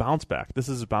saying. This is bounce back. This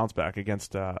is a bounce back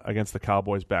against the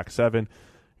Cowboys back seven.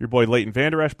 Your boy Leighton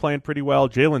Vander Esch playing pretty well.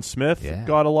 Jalen Smith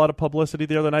got a lot of publicity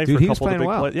the other night for a couple of big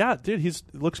plays. Yeah, dude, he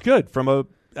looks good from a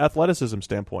athleticism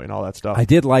standpoint and all that stuff. I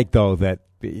did like, though, that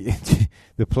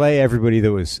the play everybody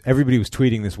was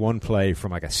tweeting this one play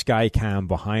from like a sky cam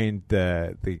behind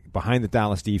the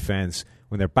Dallas defense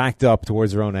when they're backed up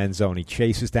towards their own end zone. He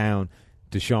chases down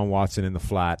Deshaun Watson in the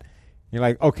flat. You're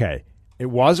like, okay, it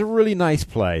was a really nice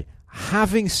play.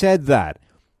 Having said that,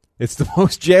 it's the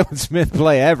most Jalen Smith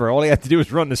play ever. All he had to do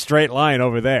was run the straight line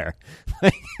over there.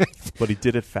 But he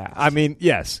did it fast. I mean,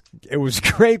 yes, it was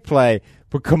a great play,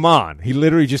 but come on. He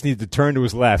literally just needed to turn to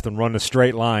his left and run a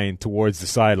straight line towards the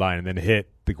sideline and then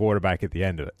hit the quarterback at the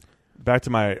end of it. Back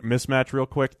to my mismatch real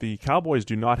quick. The Cowboys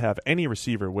do not have any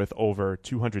receiver with over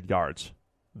 200 yards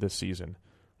this season.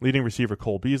 Leading receiver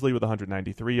Cole Beasley with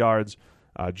 193 yards.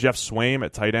 Jeff Swaim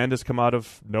at tight end has come out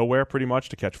of nowhere pretty much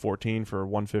to catch 14 for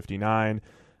 159.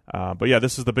 But yeah,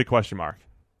 this is the big question mark.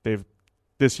 They've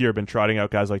this year been trotting out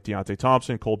guys like Deontay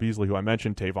Thompson, Cole Beasley, who I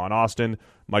mentioned, Tavon Austin,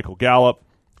 Michael Gallup,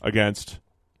 against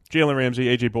Jalen Ramsey,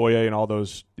 A.J. Boye, and all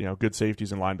those good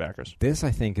safeties and linebackers. This,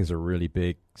 I think, is a really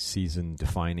big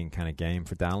season-defining kind of game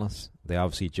for Dallas. They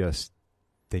obviously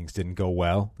things didn't go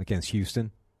well against Houston,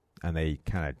 and they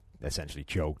kind of essentially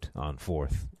choked on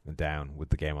 4th and down with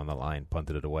the game on the line,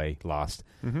 punted it away, lost.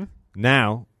 Mm-hmm.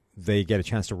 Now they get a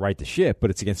chance to right the ship,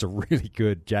 but it's against a really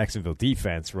good Jacksonville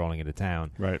defense rolling into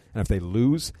town. Right. And if they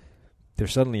lose, they're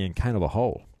suddenly in kind of a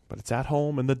hole. But it's at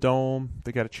home in the Dome.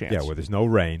 They got a chance. Yeah, where there's no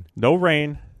rain. No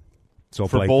rain so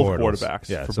for Blake both Bortles, quarterbacks.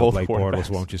 Yeah, for so both Blake quarterbacks. Bortles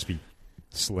won't just be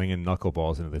slinging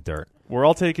knuckleballs into the dirt. We're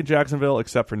all taking Jacksonville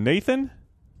except for Nathan,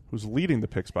 who's leading the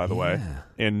picks, by the way,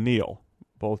 and Neil,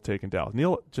 both taking Dallas.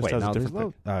 Neil just has a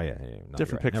different pick. Oh, yeah.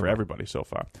 Different pick for everybody so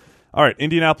far. All right,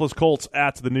 Indianapolis Colts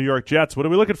at the New York Jets. What are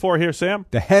we looking for here, Sam?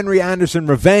 The Henry Anderson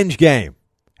revenge game.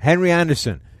 Henry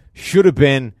Anderson should have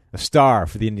been a star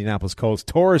for the Indianapolis Colts.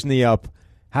 Tore his knee up.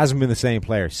 Hasn't been the same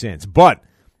player since. But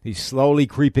he's slowly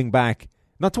creeping back.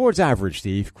 Not towards average,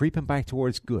 Steve. Creeping back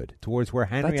towards good. Towards where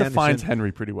Henry Anderson defines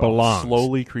Henry pretty well. belongs.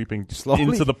 Slowly creeping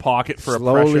into the pocket for a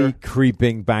pressure. Slowly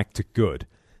creeping back to good.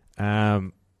 So,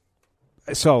 I'm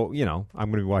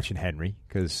going to be watching Henry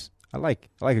because I like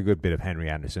a good bit of Henry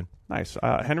Anderson. Nice.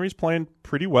 Henry's playing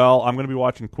pretty well. I'm going to be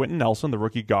watching Quentin Nelson, the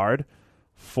rookie guard,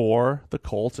 for the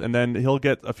Colts, and then he'll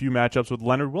get a few matchups with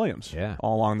Leonard Williams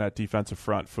all along that defensive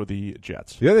front for the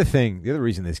Jets. The other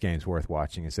reason this game's worth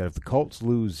watching is that if the Colts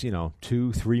lose,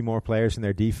 2-3 more players in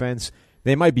their defense,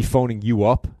 they might be phoning you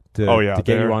up to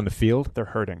get you on the field. They're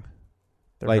hurting.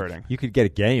 They're hurting. You could get a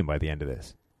game by the end of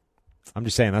this. I'm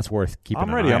just saying that's worth keeping an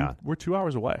eye on. We're 2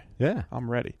 hours away. Yeah.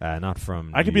 I'm ready. Not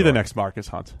from I could be the next Marcus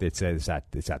Hunt. It's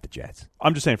at the Jets.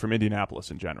 I'm just saying from Indianapolis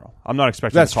in general. I'm not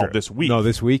expecting to call this week. No,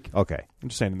 this week? Okay. I'm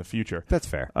just saying in the future. That's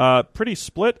fair. Pretty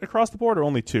split across the board, or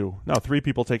only 2? No, 3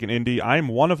 people taking Indy. I'm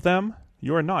one of them.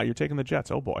 You are not. You're taking the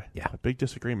Jets. Oh, boy. Yeah. A big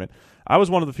disagreement. I was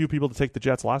one of the few people to take the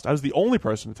Jets last. I was the only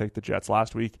person to take the Jets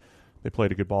last week. They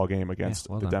played a good ball game against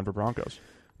the Denver Broncos.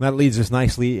 That leads us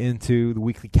nicely into the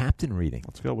weekly captain reading.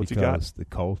 Let's go. What's you got? Because the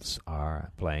Colts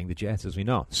are playing the Jets, as we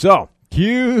know. So,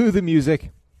 cue the music.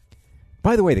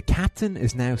 By the way, the captain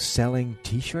is now selling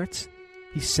T-shirts.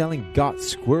 He's selling Got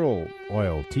Squirrel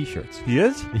Oil T-shirts. He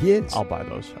is? He is. I'll buy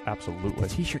those. Absolutely. The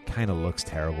T-shirt kind of looks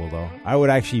terrible, though. I would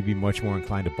actually be much more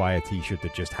inclined to buy a T-shirt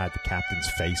that just had the captain's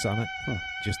face on it.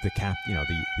 Just the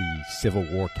the Civil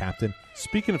War captain.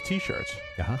 Speaking of T-shirts,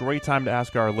 great time to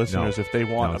ask our listeners if they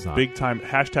want a big time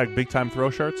 #BigTime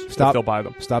Throw shirts. If they'll buy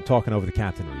them. Stop talking over the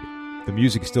captain reading. The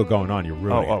music is still going on. You're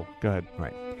ruining it. Oh, go ahead.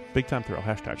 Right. Big time throw.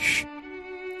 #. Shh.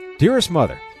 Dearest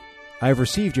Mother, I have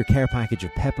received your care package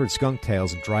of peppered skunk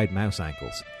tails and dried mouse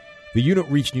ankles. The unit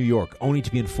reached New York only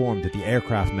to be informed that the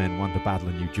aircraft men want to battle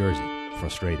in New Jersey.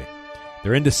 Frustrating.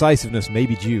 Their indecisiveness may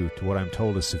be due to what I'm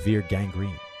told is severe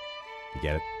gangrene. You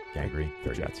get it? Gangrene.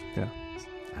 The Jets. Yeah.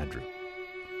 Andrew.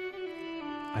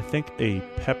 I think a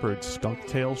peppered skunk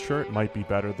tail shirt might be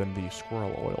better than the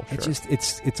squirrel oil shirt.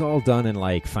 It's all done in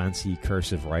like fancy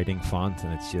cursive writing font,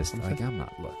 and it's just like I'm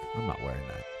not wearing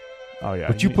that. Oh yeah,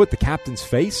 but you put the captain's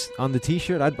face on the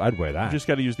T-shirt. I'd wear that. You just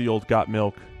got to use the old "Got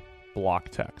Milk" block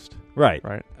text. Right.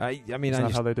 I mean, that's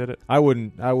not how they did it. I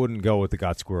wouldn't go with the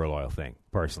Got Squirrel Oil thing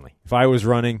personally. If I was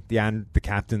running the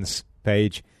captain's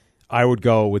page, I would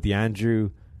go with the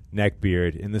Andrew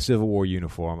Neckbeard in the Civil War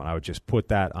uniform, and I would just put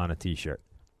that on a T-shirt.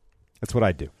 That's what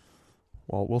I'd do.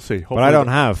 Well, we'll see. Hopefully but I don't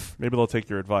have... Maybe they'll take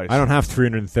your advice. I don't have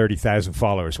 330,000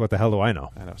 followers. What the hell do I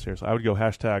know? I know, seriously. I would go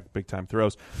 #BigTime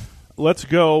Throws. Let's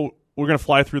go. We're going to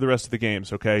fly through the rest of the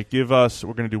games, okay? We're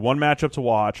going to do one matchup to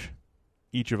watch,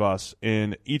 each of us,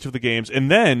 in each of the games,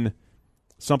 and then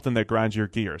something that grinds your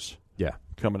gears. Yeah.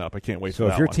 Coming up. I can't wait for that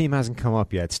So if your team hasn't come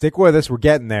up yet, stick with us. We're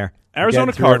getting there.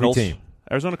 Arizona Cardinals.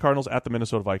 Arizona Cardinals at the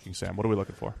Minnesota Vikings, Sam. What are we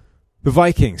looking for? The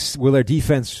Vikings, will their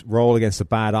defense roll against a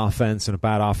bad offense and a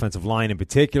bad offensive line in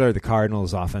particular? The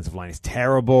Cardinals' offensive line is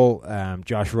terrible.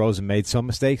 Josh Rosen made some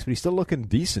mistakes, but he's still looking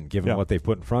decent given what they've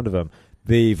put in front of him.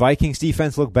 The Vikings'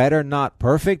 defense looked better, not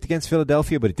perfect against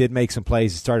Philadelphia, but it did make some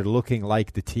plays. It started looking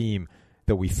like the team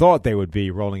that we thought they would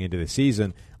be rolling into the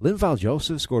season. Linval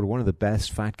Joseph scored one of the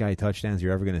best fat guy touchdowns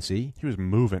you're ever going to see. He was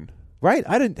moving. Right?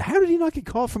 How did he not get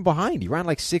caught from behind? He ran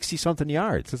like 60-something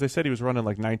yards. Because they said he was running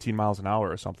like 19 miles an hour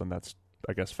or something. That's,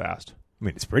 I guess, fast. I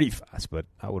mean, it's pretty fast, but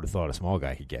I would have thought a small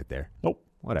guy could get there. Nope.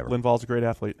 Whatever. Linval's a great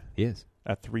athlete. He is.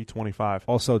 At 325.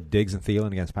 Also, Diggs and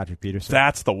Thielen against Patrick Peterson.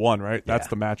 That's the one, right? That's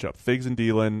the matchup. Thielen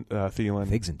and Thielen.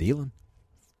 Diggs and Thielen?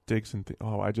 Diggs and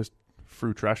I just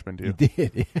Fru Treshman, You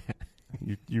did,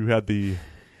 yeah. You had the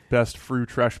best Fru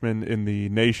Treshman in the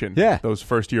nation. Yeah. Those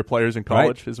first-year players in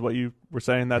college is what you were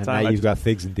saying that and time. now you've got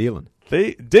Diggs and Thielen.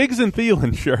 Diggs and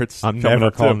Thielen shirts. I'm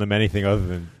never calling them anything other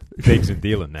than Diggs and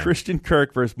Thielen now. Christian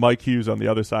Kirk versus Mike Hughes on the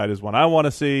other side is one I want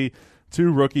to see.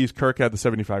 Two rookies. Kirk had the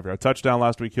 75-yard touchdown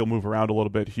last week. He'll move around a little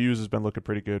bit. Hughes has been looking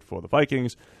pretty good for the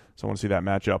Vikings, so I want to see that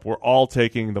matchup. We're all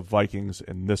taking the Vikings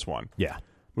in this one. Yeah.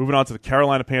 Moving on to the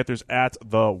Carolina Panthers at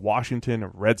the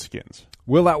Washington Redskins.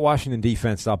 Will that Washington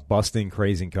defense stop busting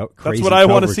crazy coverages? That's what I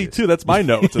want to see, too. That's my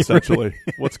notes, essentially.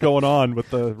 What's going on with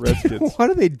the Redskins? What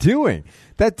are they doing?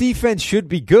 That defense should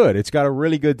be good. It's got a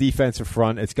really good defensive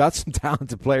front. It's got some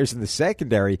talented players in the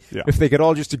secondary. Yeah. If they could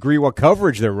all just agree what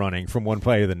coverage they're running from one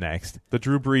play to the next. The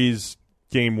Drew Brees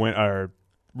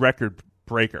record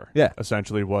breaker,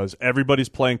 essentially, was everybody's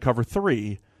playing cover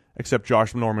 3 except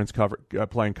Josh Norman's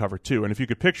playing cover 2. And if you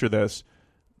could picture this,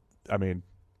 I mean,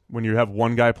 when you have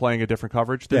one guy playing a different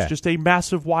coverage, there's just a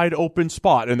massive wide open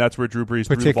spot, and that's where Drew Brees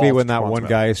particularly when that one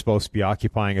guy is supposed to be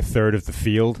occupying a third of the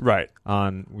field, right?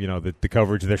 On the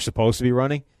coverage they're supposed to be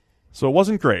running. So it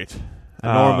wasn't great.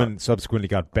 And Norman subsequently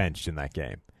got benched in that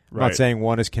game. Right. I'm not saying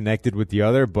one is connected with the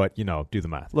other, but do the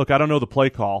math. Look, I don't know the play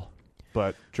call,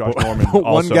 but Josh Norman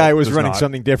one guy was running not.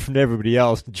 something different than everybody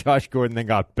else, and Josh Gordon then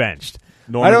got benched.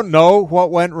 I don't know what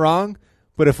went wrong,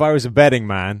 but if I was a betting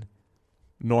man,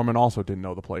 Norman also didn't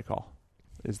know the play call.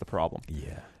 Is the problem?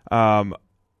 Yeah.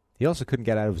 He also couldn't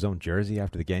get out of his own jersey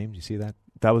after the game. Did you see that?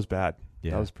 That was bad.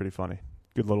 Yeah. That was pretty funny.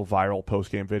 Good little viral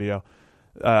post-game video.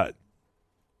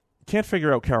 Can't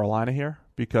figure out Carolina here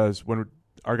because when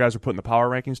our guys were putting the power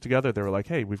rankings together, they were like,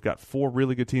 hey, we've got 4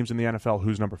 really good teams in the NFL.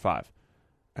 Who's number 5?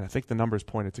 And I think the numbers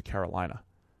pointed to Carolina.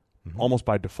 Almost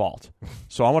by default.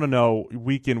 So I want to know,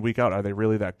 week in, week out, are they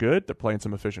really that good? They're playing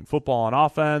some efficient football on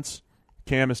offense.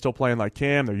 Cam is still playing like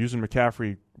Cam. They're using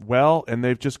McCaffrey well, and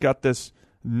they've just got this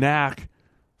knack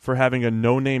for having a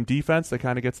no-name defense that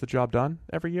kind of gets the job done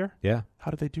every year. Yeah.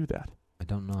 How do they do that? I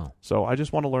don't know. So I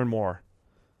just want to learn more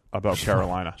about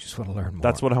Carolina. Just want to learn more.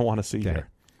 That's what I want to see here.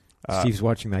 Steve's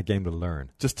watching that game to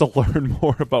learn. Just to learn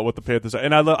more about what the Panthers are.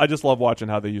 And I just love watching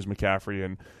how they use McCaffrey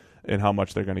and how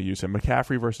much they're going to use him.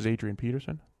 McCaffrey versus Adrian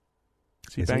Peterson.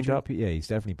 Is he banged up? Yeah, he's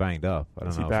definitely banged up. I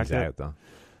don't know if he's out,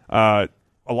 though.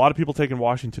 A lot of people taking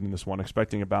Washington in this one,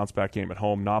 expecting a bounce-back game at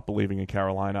home, not believing in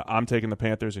Carolina. I'm taking the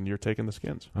Panthers, and you're taking the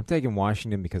Skins. I'm taking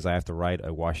Washington because I have to write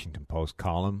a Washington Post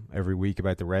column every week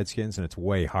about the Redskins, and it's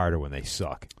way harder when they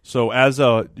suck. So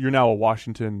you're now a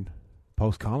Washington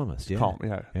Post columnist, yeah.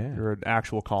 You're an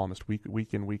actual columnist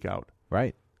week in, week out.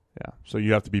 Right. Yeah. So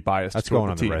you have to be biased. That's going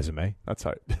on the resume. That's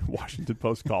how Washington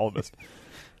Post columnist.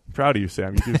 I'm proud of you,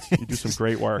 Sam. You do some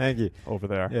great work. Thank you. Over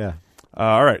there. Yeah.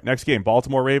 All right, next game,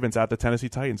 Baltimore Ravens at the Tennessee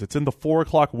Titans. It's in the 4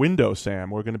 o'clock window, Sam.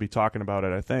 We're going to be talking about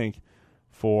it, I think,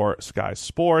 for Sky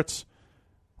Sports.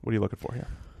 What are you looking for here?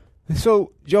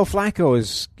 So Joe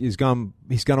Flacco he's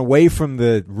gone away from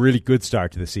the really good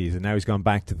start to the season. Now he's gone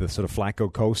back to the sort of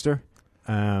Flacco coaster.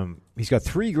 He's got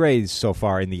 3 grades so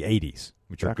far in the 80s,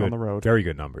 which back are good, on the road. Very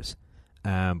good numbers.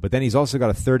 But then he's also got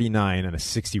a 39 and a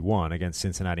 61 against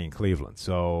Cincinnati and Cleveland.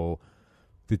 So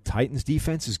the Titans'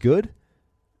 defense is good.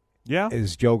 Yeah.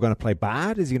 Is Joe going to play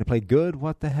bad? Is he going to play good?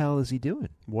 What the hell is he doing?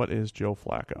 What is Joe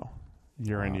Flacco?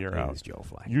 Year in, year out. Is Joe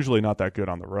Flacco. Usually not that good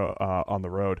on the road. I'm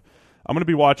going to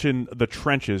be watching the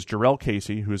trenches. Jarrell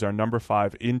Casey, who's our number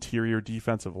 5 interior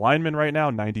defensive lineman right now,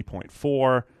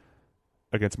 90.4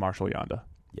 against Marshall Yanda.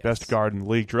 Yes. Best guard in the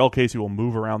league. Jarrell Casey will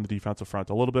move around the defensive front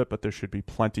a little bit, but there should be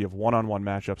plenty of one-on-one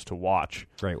matchups to watch.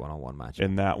 Great one-on-one matchup.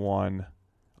 In that one,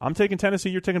 I'm taking Tennessee.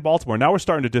 You're taking Baltimore. Now we're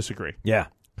starting to disagree. Yeah.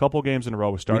 Couple games in a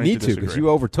row, we're starting to disagree. Because you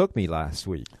overtook me last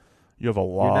week. You have a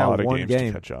lot of games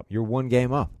to catch up. You're 1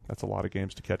 game up. That's a lot of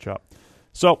games to catch up.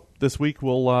 So this week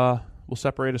we'll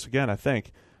separate us again, I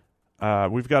think.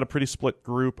 We've got a pretty split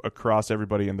group across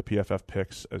everybody in the PFF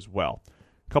picks as well.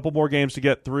 A couple more games to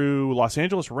get through. Los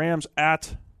Angeles Rams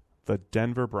at the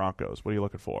Denver Broncos. What are you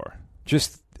looking for?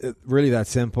 Just really that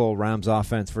simple. Rams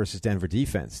offense versus Denver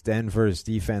defense. Denver's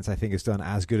defense, I think, has done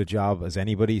as good a job as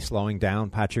anybody slowing down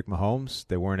Patrick Mahomes.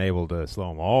 They weren't able to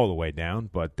slow him all the way down,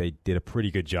 but they did a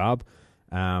pretty good job.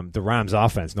 The Rams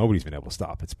offense, nobody's been able to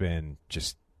stop. It's been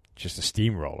just a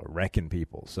steamroller, wrecking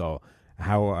people. So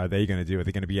how are they going to do? Are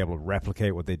they going to be able to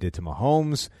replicate what they did to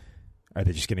Mahomes? Are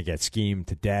they just going to get schemed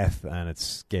to death and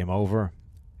it's game over?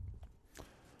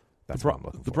 That's what I'm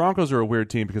looking for. The Broncos are a weird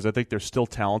team because I think they're still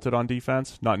talented on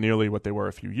defense, not nearly what they were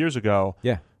a few years ago.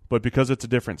 Yeah. But because it's a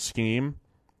different scheme,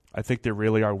 I think they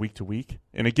really are week to week.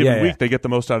 In a given week, they get the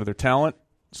most out of their talent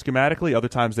schematically. Other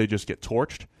times, they just get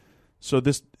torched. So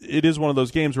it is one of those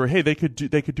games where, hey, they could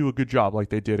do a good job like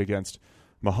they did against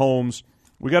Mahomes.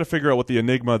 We got to figure out what the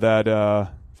enigma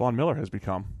that Von Miller has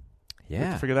become. Yeah. We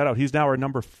have to figure that out. He's now our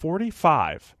number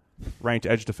 45 ranked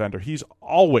edge defender. He's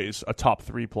always a top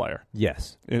 3 player.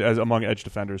 Yes. Among edge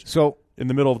defenders. So in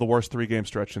the middle of the worst 3-game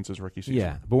stretch since his rookie season.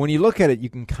 Yeah, but when you look at it, you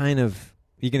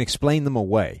can explain them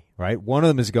away, right? One of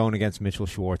them is going against Mitchell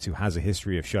Schwartz, who has a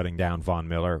history of shutting down Von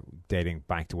Miller, dating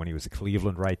back to when he was a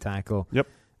Cleveland right tackle. Yep.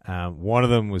 One of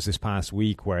them was this past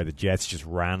week where the Jets just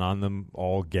ran on them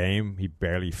all game. He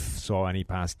barely saw any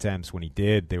pass attempts. When he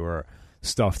did, they were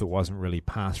stuff that wasn't really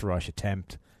pass rush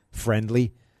attempt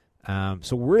friendly.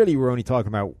 So really, we're only talking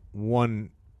about one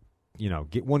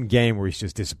game where he's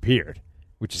just disappeared,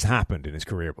 which has happened in his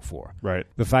career before. Right.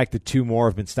 The fact that 2 more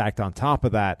have been stacked on top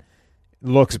of that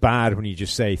looks bad when you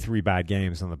just say 3 bad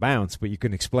games on the bounce, but you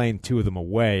can explain 2 of them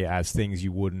away as things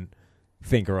you wouldn't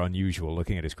think are unusual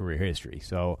looking at his career history.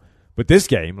 So, but this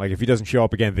game, like if he doesn't show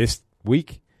up again this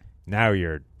week, now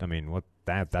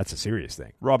that's a serious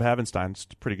thing. Rob Havenstein's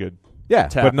pretty good. Yeah,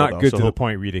 tackle, but not though, good so to the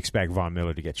point where you'd expect Von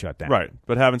Miller to get shut down. Right,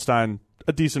 but Havenstein,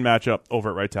 a decent matchup over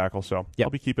at right tackle, so I'll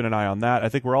be keeping an eye on that. I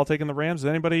think we're all taking the Rams. Is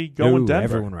anybody going Denver?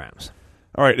 Everyone Rams.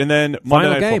 All right, and then Monday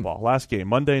Final Night game. Football. Last game,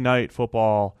 Monday Night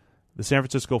Football. The San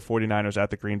Francisco 49ers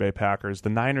at the Green Bay Packers. The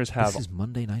Niners have... This is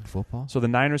Monday Night Football? So the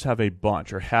Niners have had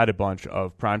a bunch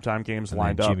of primetime games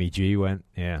lined up. Jimmy G went,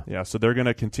 yeah. Yeah, so they're going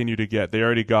to continue to get... They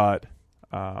already got,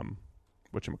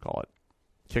 whatchamacallit,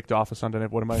 kicked off a Sunday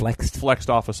night... Flexed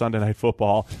off a Sunday Night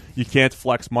Football. You can't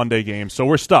flex Monday games. So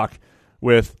we're stuck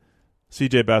with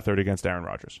C.J. Beathard against Aaron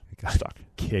Rodgers. Stuck.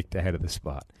 Kicked ahead of the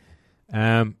spot.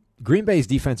 Green Bay's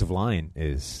defensive line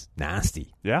is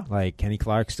nasty. Yeah. Like, Kenny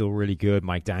Clark's still really good.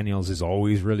 Mike Daniels is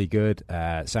always really good.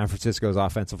 San Francisco's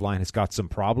offensive line has got some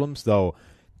problems, though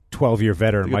 12-year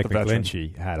veteran Mike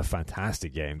McGlinchey had a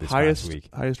fantastic game this past week.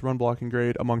 Highest run blocking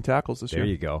grade among tackles this year.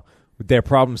 There you go. Their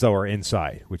problems, though, are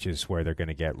inside, which is where they're going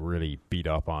to get really beat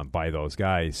up on by those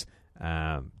guys.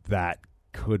 That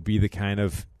could be the kind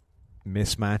of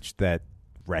mismatch that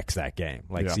wrecks that game.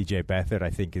 Like C.J. Beathard,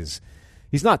 I think,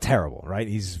 he's not terrible, right?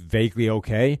 He's vaguely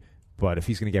okay, but if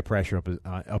he's going to get pressure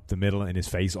up the middle in his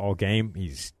face all game,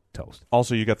 he's toast.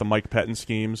 Also, you got the Mike Pettin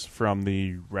schemes from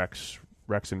the Rex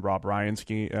and Rob Ryan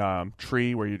scheme,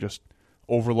 tree, where you just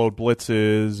overload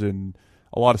blitzes and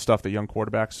a lot of stuff that young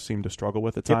quarterbacks seem to struggle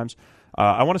with at times.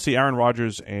 I want to see Aaron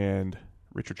Rodgers and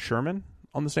Richard Sherman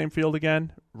on the same field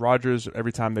again. Rodgers,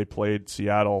 every time they played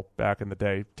Seattle back in the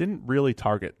day, didn't really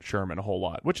target Sherman a whole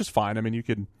lot, which is fine. I mean, you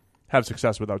could have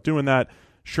success without doing that.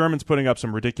 Sherman's putting up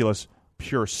some ridiculous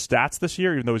pure stats this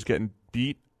year, even though he's getting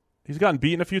beat. He's gotten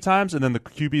beaten a few times, and then the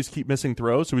QBs keep missing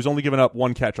throws, so he's only given up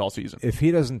 1 catch all season. If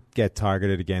he doesn't get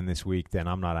targeted again this week, then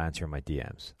I'm not answering my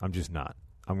DMs. I'm just not.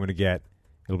 I'm going to get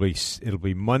it'll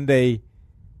be Monday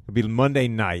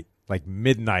night, like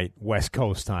midnight West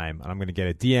Coast time, and I'm going to get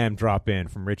a DM drop in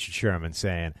from Richard Sherman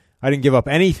saying, "I didn't give up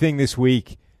anything this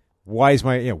week. Where's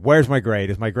my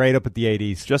grade? Is my grade up at the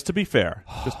 80s?" Just to be fair,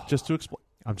 just to explain,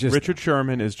 Richard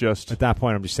Sherman is just... At that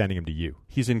point, I'm just sending him to you.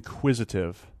 He's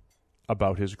inquisitive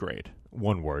about his grade.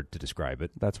 One word to describe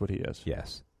it. That's what he is.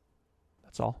 Yes.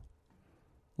 That's all.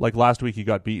 Like last week, he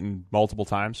got beaten multiple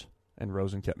times, and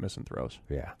Rosen kept missing throws.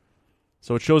 Yeah.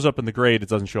 So it shows up in the grade. It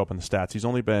doesn't show up in the stats. He's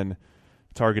only been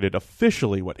targeted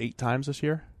officially, 8 times this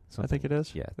year? I think it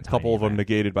is. Yeah. A couple of them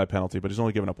negated by penalty, but he's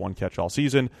only given up 1 catch all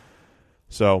season.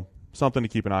 So something to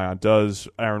keep an eye on. Does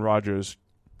Aaron Rodgers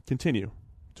continue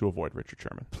to avoid Richard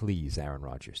Sherman? Please, Aaron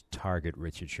Rodgers, target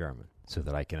Richard Sherman so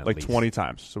that I can at least 20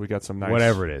 times. So we got some nice...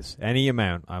 Whatever it is. Any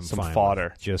amount, I'm some fine fodder.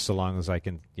 with, just so long as I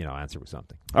can, answer with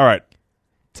something. All right.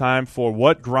 Time for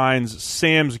what grinds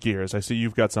Sam's gears. I see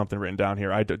you've got something written down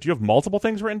here. Do you have multiple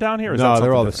things written down here? Or no,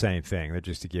 they're all the same thing. They're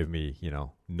just to give me,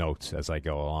 notes as I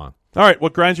go along. All right.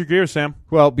 What grinds your gears, Sam?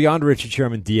 Well, beyond Richard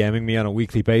Sherman DMing me on a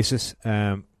weekly basis,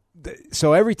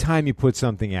 so every time you put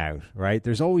something out, right,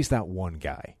 there's always that one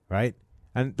guy, right?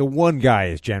 And the one guy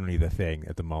is generally the thing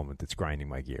at the moment that's grinding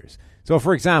my gears. So,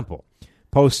 for example,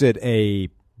 posted a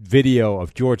video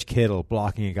of George Kittle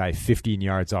blocking a guy 15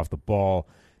 yards off the ball.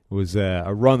 It was a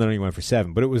run that only went for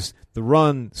 7, but the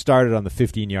run started on the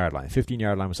 15-yard line.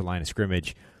 15-yard line was the line of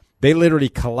scrimmage. They literally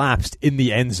collapsed in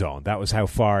the end zone. That was how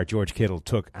far George Kittle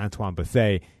took Antoine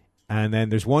Bethea. And then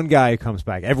there's one guy who comes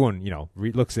back. Everyone,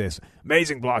 looks at this.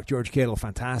 Amazing block, George Kittle,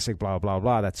 fantastic, blah, blah,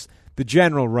 blah. That's the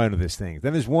general run of this thing.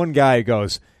 Then there's one guy who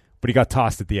goes, but he got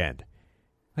tossed at the end.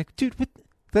 Like, dude,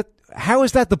 how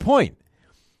is that the point?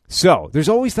 So there's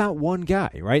always that one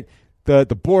guy, right? The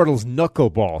Bortles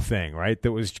knuckleball thing, right?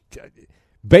 That was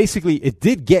basically, it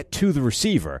did get to the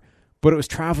receiver, but it was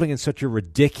traveling in such a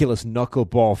ridiculous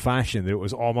knuckleball fashion that it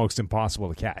was almost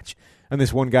impossible to catch. And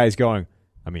this one guy's going,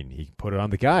 he put it on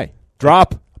the guy.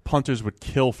 Drop. Punters would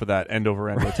kill for that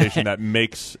end-over-end rotation that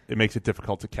makes it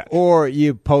difficult to catch. Or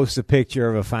you post a picture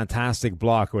of a fantastic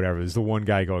block or whatever. There's the one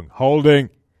guy going, holding.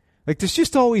 Like, there's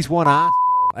just always one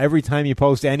asshole every time you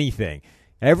post anything.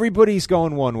 Everybody's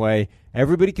going one way.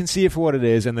 Everybody can see it for what it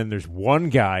is. And then there's one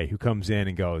guy who comes in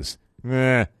and goes,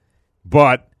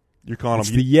 but. You're calling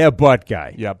him the but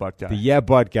guy. Yeah, but guy. The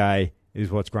but guy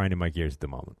is what's grinding my gears at the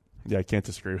moment. Yeah, I can't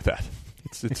disagree with that.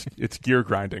 It's gear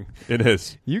grinding. It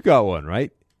is. You got one,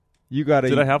 right? Did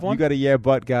I have one? You got a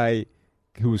but guy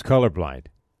who was colorblind.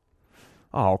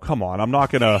 Oh, come on. I'm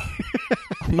not gonna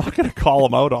call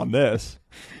him out on this.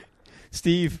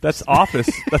 Steve, that's office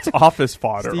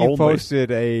fodder. Steve only.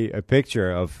 Posted a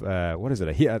picture of what is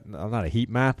it? Not a heat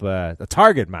map, a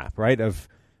target map, right? Of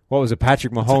what was it?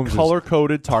 Patrick Mahomes'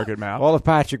 color-coded target map. All of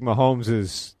Patrick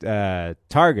Mahomes'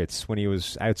 targets when he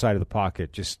was outside of the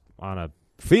pocket, just on a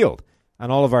field,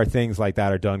 and all of our things like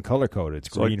that are done color-coded. It's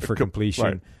green for completion,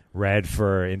 right. Red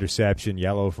for interception,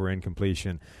 yellow for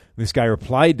incompletion. This guy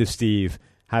replied to Steve,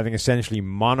 having essentially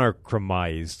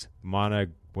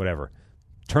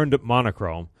turned up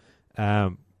monochrome,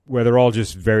 where they're all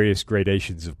just various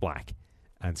gradations of black,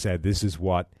 and said, "This is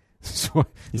what."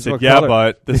 He said,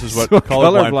 but this is what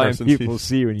colorblind people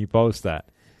see when you post that.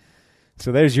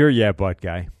 So there's your but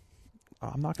guy.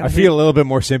 I feel a little bit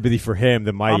more sympathy for him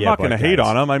than my I'm not going to hate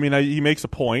guys. on him. He makes a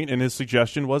point, and his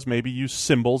suggestion was maybe use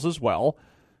symbols as well.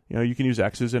 You can use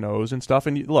X's and O's and stuff.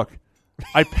 And look,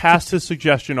 I passed his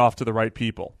suggestion off to the right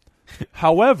people.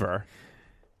 However,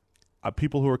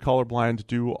 people who are colorblind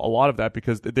do a lot of that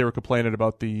because they were complaining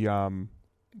about the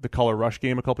color rush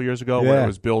game a couple years ago where it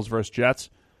was Bills versus Jets.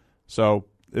 So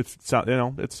it's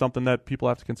something that people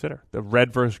have to consider. The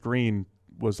red versus green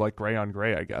was like gray on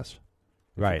gray, I guess.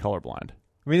 Right. Colorblind.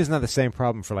 Isn't that the same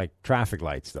problem for like traffic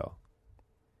lights though?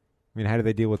 How do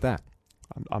they deal with that?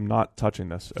 I'm not touching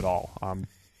this at all.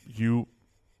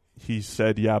 He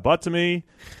said, but to me.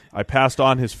 I passed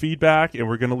on his feedback, and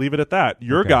we're going to leave it at that.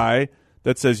 Your guy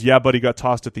that says, but he got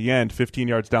tossed at the end 15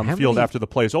 yards down the field after the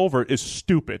play's over is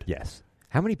stupid. Yes.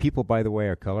 How many people, by the way,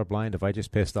 are colorblind? Have I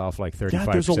just pissed off like 35%? Yeah,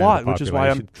 there's a lot, which is why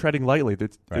I'm population? treading lightly.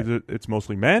 It's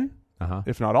mostly men,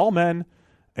 if not all men,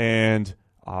 and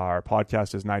our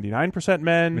podcast is 99%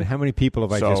 men. How many people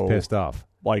have I just pissed off?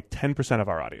 Like 10% of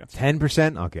our audience.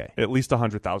 10%? Okay. At least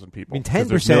 100,000 people. 10%.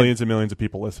 There's millions and millions of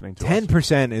people listening to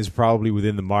 10% is probably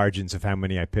within the margins of how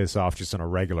many I piss off just on a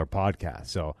regular podcast.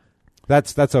 So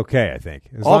that's okay, I think.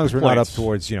 As long as we're not up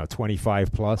towards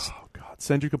 25 plus. Oh, God.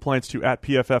 Send your complaints to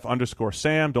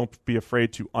 @PFF_Sam. Don't be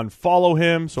afraid to unfollow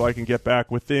him so I can get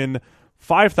back within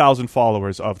 5,000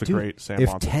 followers of the great Sam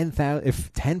Monson.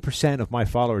 If 10% of my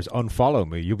followers unfollow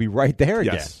me, you'll be right there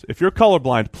again. Yes. If you're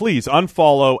colorblind, please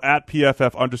unfollow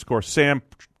 @PFF_Sam.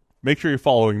 Make sure you're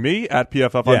following me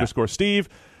 @PFF_Steve.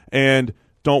 And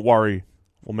don't worry,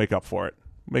 we'll make up for it.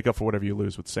 Make up for whatever you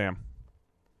lose with Sam.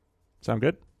 Sound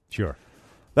good? Sure.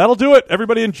 That'll do it.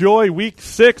 Everybody enjoy Week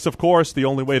 6. Of course, the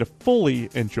only way to fully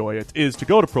enjoy it is to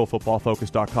go to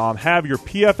ProFootballFocus.com, have your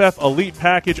PFF Elite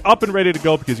package up and ready to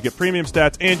go because you get premium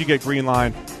stats and you get Green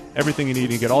Line, everything you need,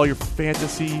 and you get all your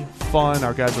fantasy fun.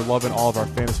 Our guys are loving all of our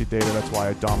fantasy data. That's why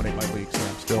I dominate my league, so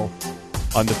I'm still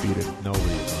undefeated. Nobody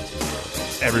wants to hear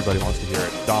it. Everybody wants to hear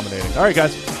it. Dominating. All right,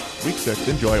 guys. Week 6.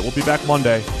 Enjoy it. We'll be back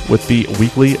Monday with the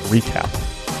weekly recap.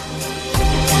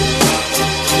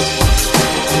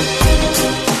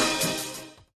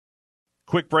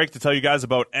 Quick break to tell you guys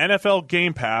about NFL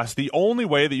Game Pass, the only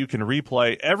way that you can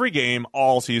replay every game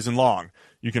all season long.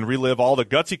 You can relive all the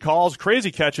gutsy calls,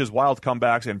 crazy catches, wild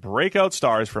comebacks, and breakout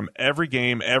stars from every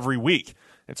game every week.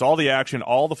 It's all the action,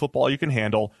 all the football you can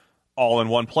handle, all in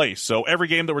one place. So every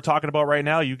game that we're talking about right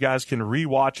now, you guys can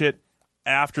rewatch it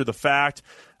after the fact.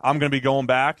 I'm going to be going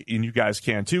back, and you guys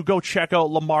can too. Go check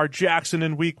out Lamar Jackson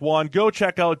in Week 1. Go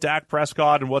check out Dak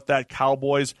Prescott and what that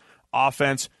Cowboys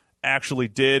offense actually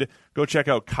did. Go check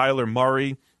out Kyler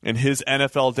Murray and his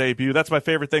NFL debut. That's my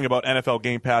favorite thing about NFL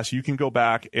Game Pass. You can go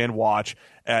back and watch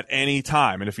at any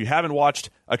time. And if you haven't watched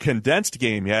a condensed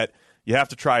game yet, you have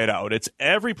to try it out. It's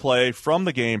every play from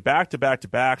the game back to back to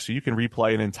back, so you can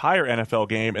replay an entire NFL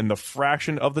game in the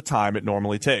fraction of the time it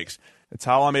normally takes. It's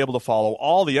how I'm able to follow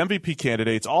all the MVP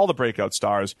candidates, all the breakout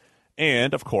stars,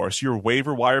 and, of course, your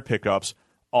waiver wire pickups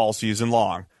all season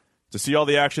long. To see all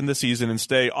the action this season and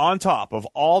stay on top of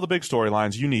all the big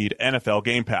storylines, you need NFL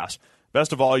Game Pass.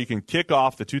 Best of all, you can kick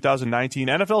off the 2019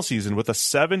 NFL season with a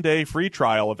 7-day free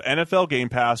trial of NFL Game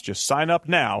Pass. Just sign up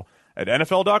now at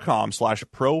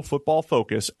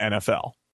NFL.com/ProFootballFocusNFL.